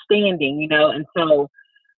stay standing, and so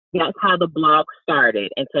that's how the blog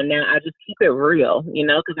started. And so now I just keep it real,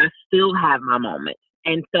 because I still have my moments.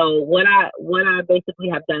 And so what I basically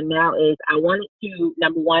have done now is I wanted to,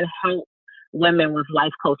 number one, help women with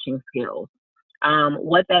life coaching skills.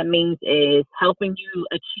 What that means is helping you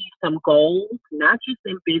achieve some goals, not just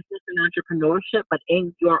in business and entrepreneurship, but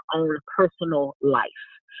in your own personal life.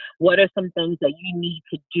 What are some things that you need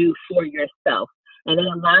to do for yourself and it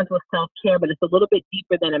aligns with self-care, but it's a little bit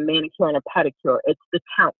deeper than a manicure and a pedicure. It's the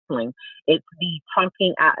counseling. It's the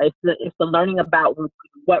talking out. It's the learning about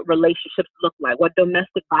what relationships look like, what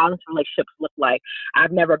domestic violence relationships look like.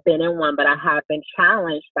 I've never been in one, but I have been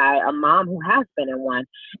challenged by a mom who has been in one,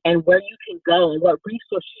 and where you can go and what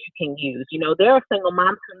resources you can use. There are single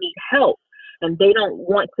moms who need help, and they don't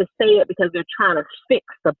want to say it because they're trying to fix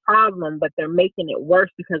the problem, but they're making it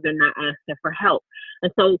worse because they're not asking for help.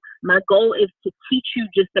 And so my goal is to teach you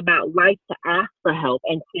just about life, to ask for help,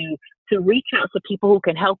 and to reach out to people who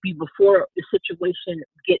can help you before the situation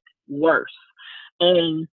gets worse.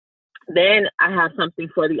 And then I have something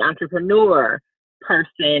for the entrepreneur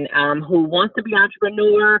person who wants to be an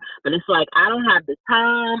entrepreneur, but it's like, I don't have the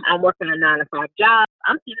time. I'm working a 9-to-5 job.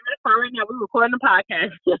 I'm sitting in the car right now. We're recording the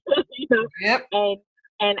podcast. Yep.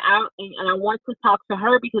 And I want to talk to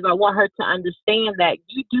her because I want her to understand that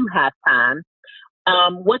you do have time.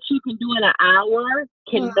 What you can do in an hour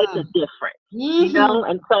can make a difference,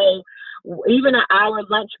 and so even an hour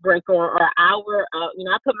lunch break or an hour,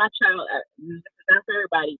 I put my child, not for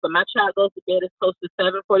everybody, but my child goes to bed as close to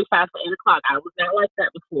 7:45 to 8 o'clock. I was not like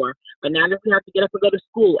that before, but now that we have to get up and go to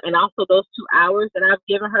school, and also those 2 hours that I've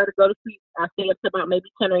given her to go to sleep, I stay up to about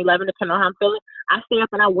maybe 10 or 11, depending on how I'm feeling. I stay up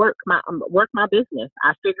and I work my business.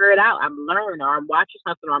 I figure it out. I'm learning, or I'm watching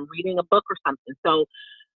something, or I'm reading a book or something. So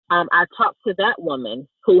I talked to that woman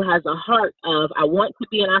who has a heart of, I want to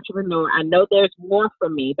be an entrepreneur. I know there's more for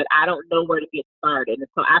me, but I don't know where to get started. And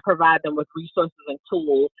so I provide them with resources and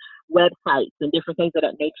tools, websites, and different things of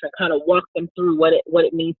that nature, and kind of walk them through what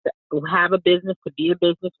it means to have a business, to be a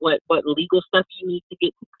business, what legal stuff you need to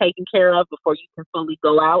get taken care of before you can fully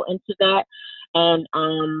go out into that. And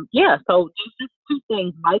so just 2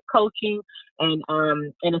 things: life coaching and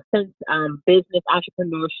in a sense business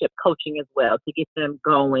entrepreneurship coaching as well, to get them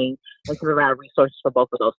going and to provide resources for both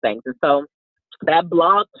of those things. And so that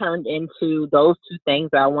blog turned into those 2 things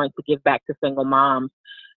that I wanted to give back to single moms.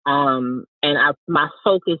 My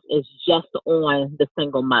focus is just on the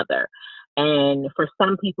single mother. And for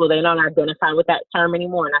some people, they don't identify with that term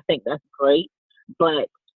anymore, and I think that's great. But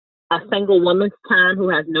a single woman's time who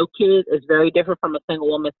has no kids is very different from a single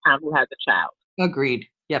woman's time who has a child. Agreed.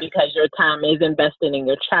 Yep. Because your time is invested in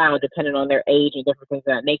your child, depending on their age and different things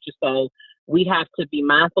of that nature. So we have to be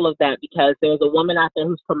mindful of that, because there's a woman out there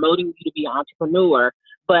who's promoting you to be an entrepreneur,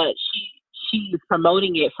 but she's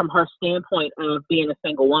promoting it from her standpoint of being a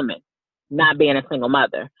single woman, not being a single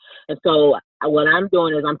mother. And so what I'm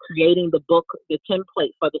doing is I'm creating the book, the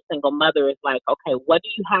template for the single mother is like, okay, what do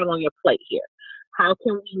you have on your plate here? How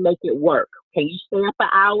can we make it work? Can you stay up an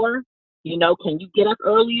hour? Can you get up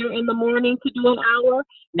earlier in the morning to do an hour?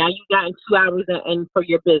 Now you've gotten 2 hours in for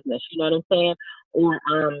your business. You know what I'm saying? Or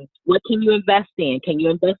what can you invest in? Can you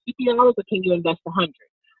invest 50 hours, or can you invest 100?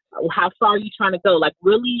 How far are you trying to go? Like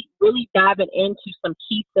really, really diving into some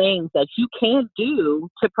key things that you can do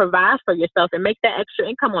to provide for yourself and make that extra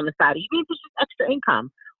income on the side, even if it's just extra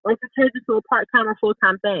income, or if it turns into a part-time or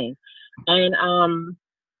full-time thing. And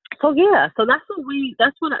so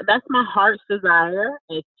that's my heart's desire,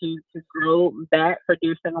 is to grow that for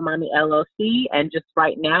Dear Single Mommy LLC. And just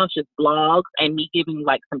right now it's just blogs and me giving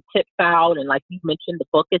like some tips out, and like you mentioned, the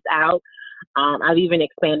book is out. I've even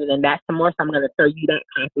expanded in that some more, so I'm going to throw you that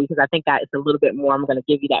copy because I think that is a little bit more. I'm going to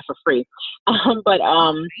give you that for free. Thank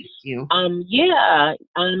you.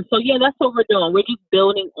 That's what we're doing. We're just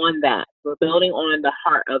building on that. We're building on the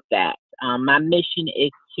heart of that. My mission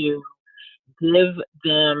is to give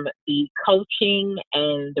them the coaching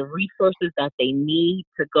and the resources that they need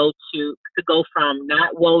to go from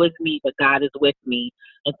not woe is me, but God is with me,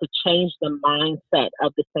 and to change the mindset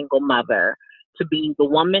of the single mother to being the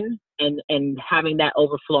woman and having that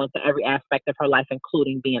overflow into every aspect of her life,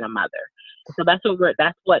 including being a mother. So that's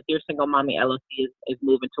what Dear Single Mommy LLC is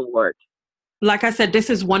moving towards. Like I said, this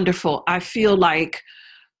is wonderful. I feel like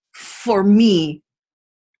for me,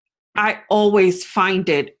 I always find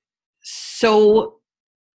it so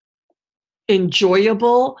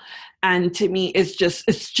enjoyable, and to me it's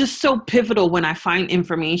just so pivotal when I find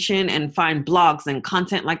information and find blogs and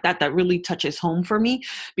content like that really touches home for me,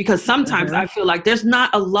 because sometimes I feel like there's not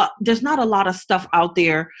a lot of stuff out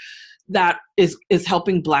there that is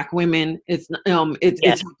helping Black women. It's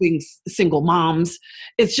helping single moms.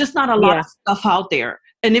 It's just not a lot of stuff out there.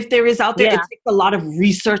 And if there is out there, it takes a lot of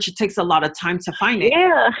research. It takes a lot of time to find it.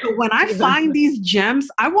 Yeah. So when I find these gems,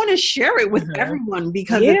 I want to share it with everyone,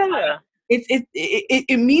 because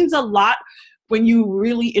it means a lot when you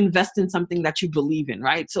really invest in something that you believe in,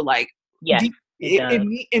 right? So like,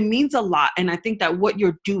 it means a lot. And I think that what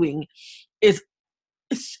you're doing is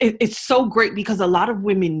it's so great, because a lot of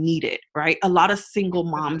women need it, right? A lot of single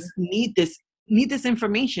moms need this need this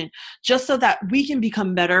information just so that we can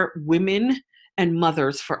become better women and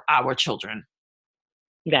mothers for our children.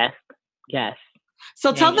 Yes. Yes.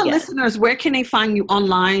 So tell the Yes. listeners, where can they find you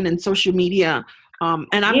online and social media? And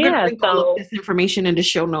I'm going to link all of this information in the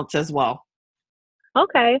show notes as well.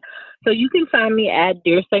 Okay. So you can find me at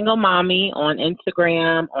Dear Single Mommy on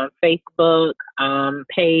Instagram, on Facebook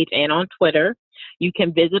page, and on Twitter. You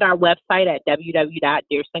can visit our website at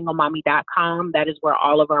www.dearsinglemommy.com. That is where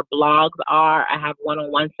all of our blogs are. I have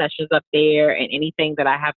one-on-one sessions up there, and anything that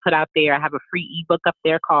I have put out there. I have a free ebook up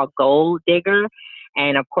there called Gold Digger.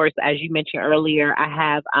 And of course, as you mentioned earlier, I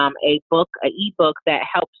have an ebook that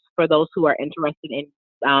helps for those who are interested in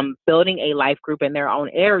building a life group in their own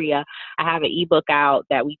area. I have an ebook out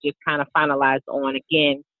that we just kind of finalized on,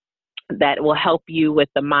 again, that will help you with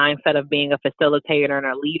the mindset of being a facilitator and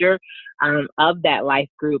a leader of that life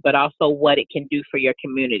group, but also what it can do for your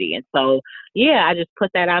community. And so, yeah, I just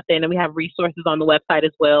put that out there. And then we have resources on the website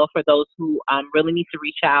as well for those who really need to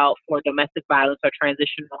reach out for domestic violence or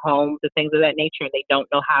transitional homes and things of that nature, and they don't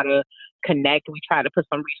know how to connect. We try to put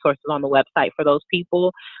some resources on the website for those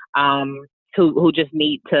people. Who just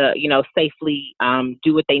need to, safely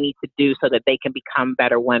do what they need to do so that they can become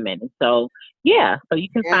better women. So, yeah, so you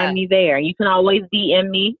can find me there. You can always DM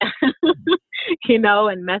me,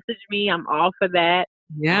 and message me. I'm all for that.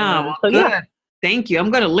 Yeah, good. Yeah. Thank you.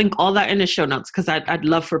 I'm going to link all that in the show notes because I'd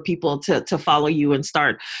love for people to follow you and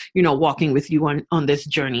start, walking with you on this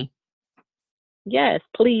journey. Yes,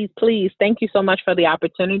 please. Thank you so much for the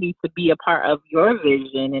opportunity to be a part of your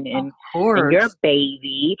vision and your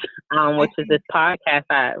baby, which is this podcast.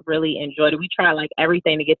 I really enjoyed it. We tried like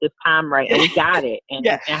everything to get this time right, and we got it. And,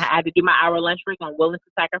 and I had to do my hour lunch break. I'm willing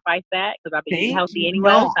to sacrifice that because I've been eating healthy anyway.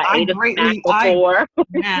 No, so I ate a snack before.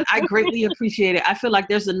 I greatly appreciate it. I feel like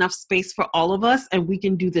there's enough space for all of us, and we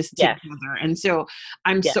can do this together. And so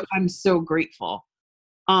I'm so grateful.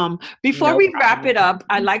 Before we wrap it up,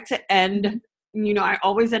 I like to end. I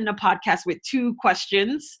always end a podcast with 2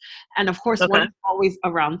 questions. And of course, one is always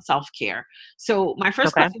around self-care. So my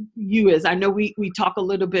first question to you is, I know we talk a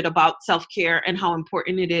little bit about self-care and how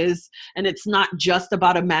important it is. And it's not just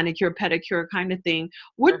about a manicure, pedicure kind of thing.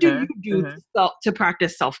 What do you do to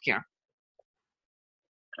practice self-care?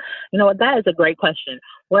 You know what? That is a great question.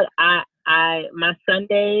 What my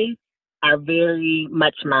Sundays are very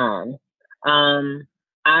much mine.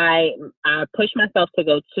 I push myself to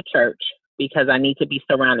go to church, because I need to be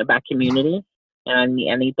surrounded by community, and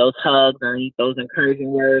I need those hugs, I need those encouraging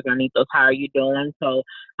words, I need those "how are you doing?" So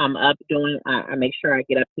I'm up doing. I make sure I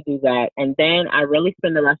get up to do that, and then I really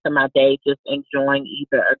spend the rest of my day just enjoying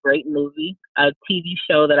either a great movie, a TV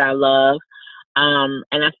show that I love, and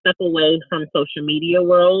I step away from social media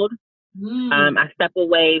world. I step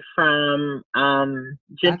away from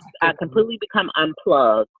I completely become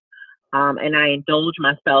unplugged. And I indulge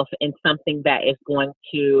myself in something that is going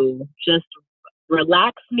to just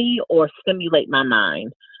relax me or stimulate my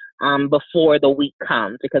mind before the week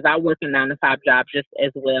comes, because I work a 9-to-5 job just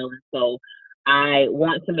as well. And so I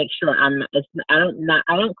want to make sure I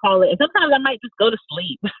don't call it, and sometimes I might just go to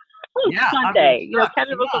sleep on Sunday,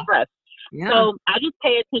 catching up some rest. Yeah. So I just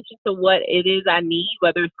pay attention to what it is I need,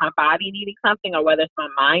 whether it's my body needing something or whether it's my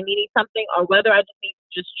mind needing something, or whether I just need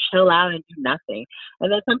to just chill out and do nothing. And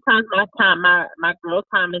then sometimes my girl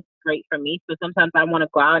time is great for me. So sometimes I want to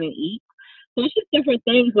go out and eat. So it's just different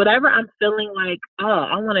things. Whatever I'm feeling like,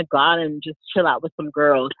 I want to go out and just chill out with some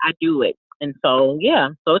girls, I do it. And so, yeah.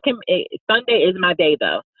 So Sunday is my day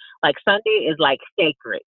though. Like Sunday is like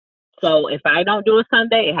sacred. So if I don't do a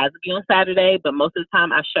Sunday, it has to be on Saturday. But most of the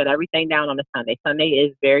time, I shut everything down on a Sunday. Sunday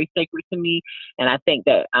is very sacred to me, and I think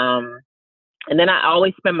that. And then I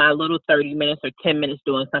always spend my little 30 minutes or 10 minutes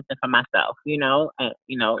doing something for myself.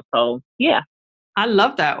 So yeah. I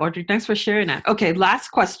love that, Audrey. Thanks for sharing that. Okay, last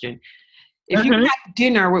question. If you could have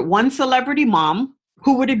dinner with one celebrity mom,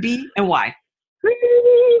 who would it be and why?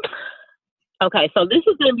 Okay, so this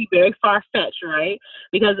is going to be very far-fetched, right?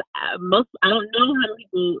 Because I don't know how many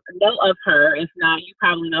people know of her. If not, you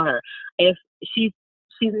probably know her. If she's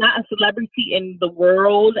not a celebrity in the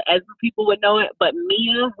world as people would know it, but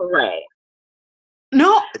Mia Ray.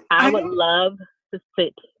 No, I would love to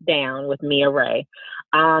sit down with Mia Ray.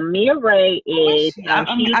 Mia Ray is.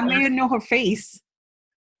 I may know her face.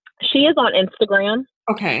 She is on Instagram.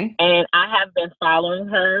 Okay. And I have been following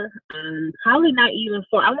her, probably not even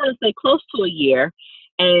for, I want to say close to a year.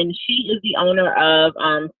 And she is the owner of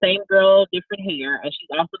Same Girl, Different Hair. And she's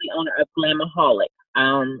also the owner of Glamaholic.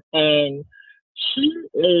 And she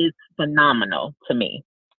is phenomenal to me.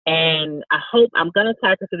 And I hope I'm going to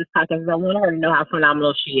tag her to this podcast because I want her to know how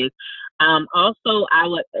phenomenal she is. Also,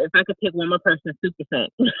 if I could pick one more person, 2%.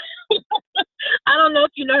 I don't know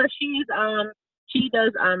if you know her. She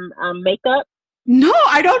does makeup. No,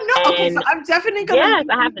 I don't know. Okay, so And I'm definitely gonna yes, leave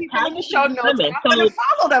I have these to people tag in the you show these notes, and women. I'm gonna So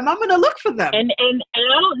follow them. I'm gonna look for them. and I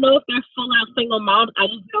don't know if they're full out single moms. I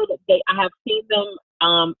just know that I have seen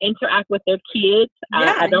them interact with their kids. I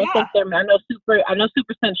Yeah, don't yeah. think they're I know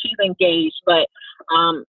Super Sen, she's engaged,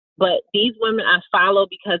 um but these women I follow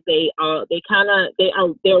because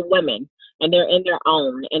they're women and they're in their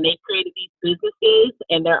own and they created these businesses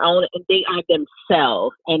and their own and they are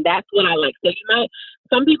themselves, and that's what I like. So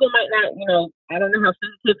some people might not, I don't know how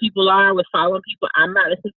sensitive people are with following people. I'm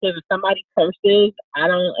not as sensitive. If somebody curses,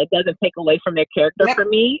 it doesn't take away from their character Yep, for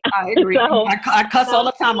me. I agree. So, I cuss all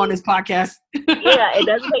so the time on this podcast. yeah, it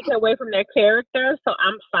doesn't take away from their character. So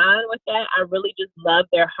I'm fine with that. I really just love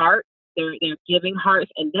their heart, their giving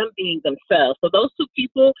hearts, and them being themselves. So those two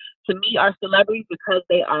people to me are celebrities because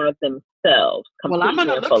they are themselves Well, I'm completely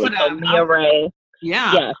gonna and look for fully. So them. Mia Ray,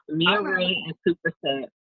 Yeah. yes, Mia I'm gonna Ray look and Super Set.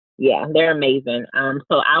 Yeah, they're amazing.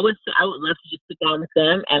 So I would love to just sit down with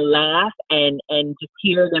them and laugh and just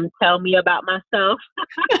hear them tell me about myself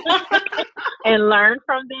and learn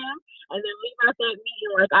from them and then leave out that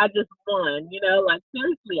meeting like I just won, like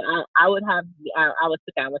seriously, I would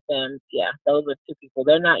sit down with them. Yeah, those are two people.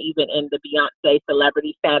 They're not even in the Beyonce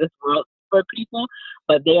celebrity status world for people,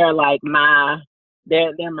 but they're like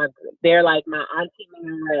they're like my Auntie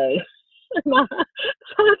Mary.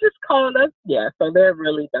 So I just call us. Yeah, so they're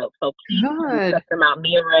really dope. So please good. check them out.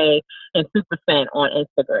 Mia Ray and Super Fan on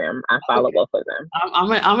Instagram. I follow both of them. I'm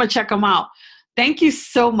gonna check them out. Thank you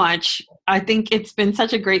so much. I think it's been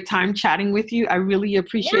such a great time chatting with you. I really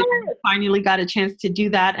appreciate that you finally got a chance to do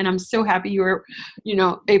that. And I'm so happy you were,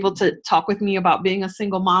 able to talk with me about being a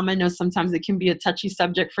single mom. I know sometimes it can be a touchy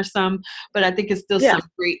subject for some, but I think it's still some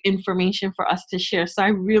great information for us to share. So I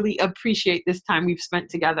really appreciate this time we've spent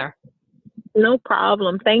together. No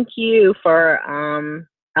problem. Thank you for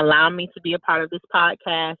allowing me to be a part of this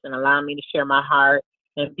podcast and allowing me to share my heart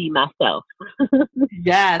and be myself.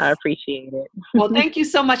 Yes. I appreciate it. Well, thank you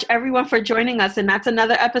so much, everyone, for joining us. And that's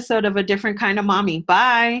another episode of A Different Kind of Mommy.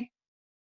 Bye.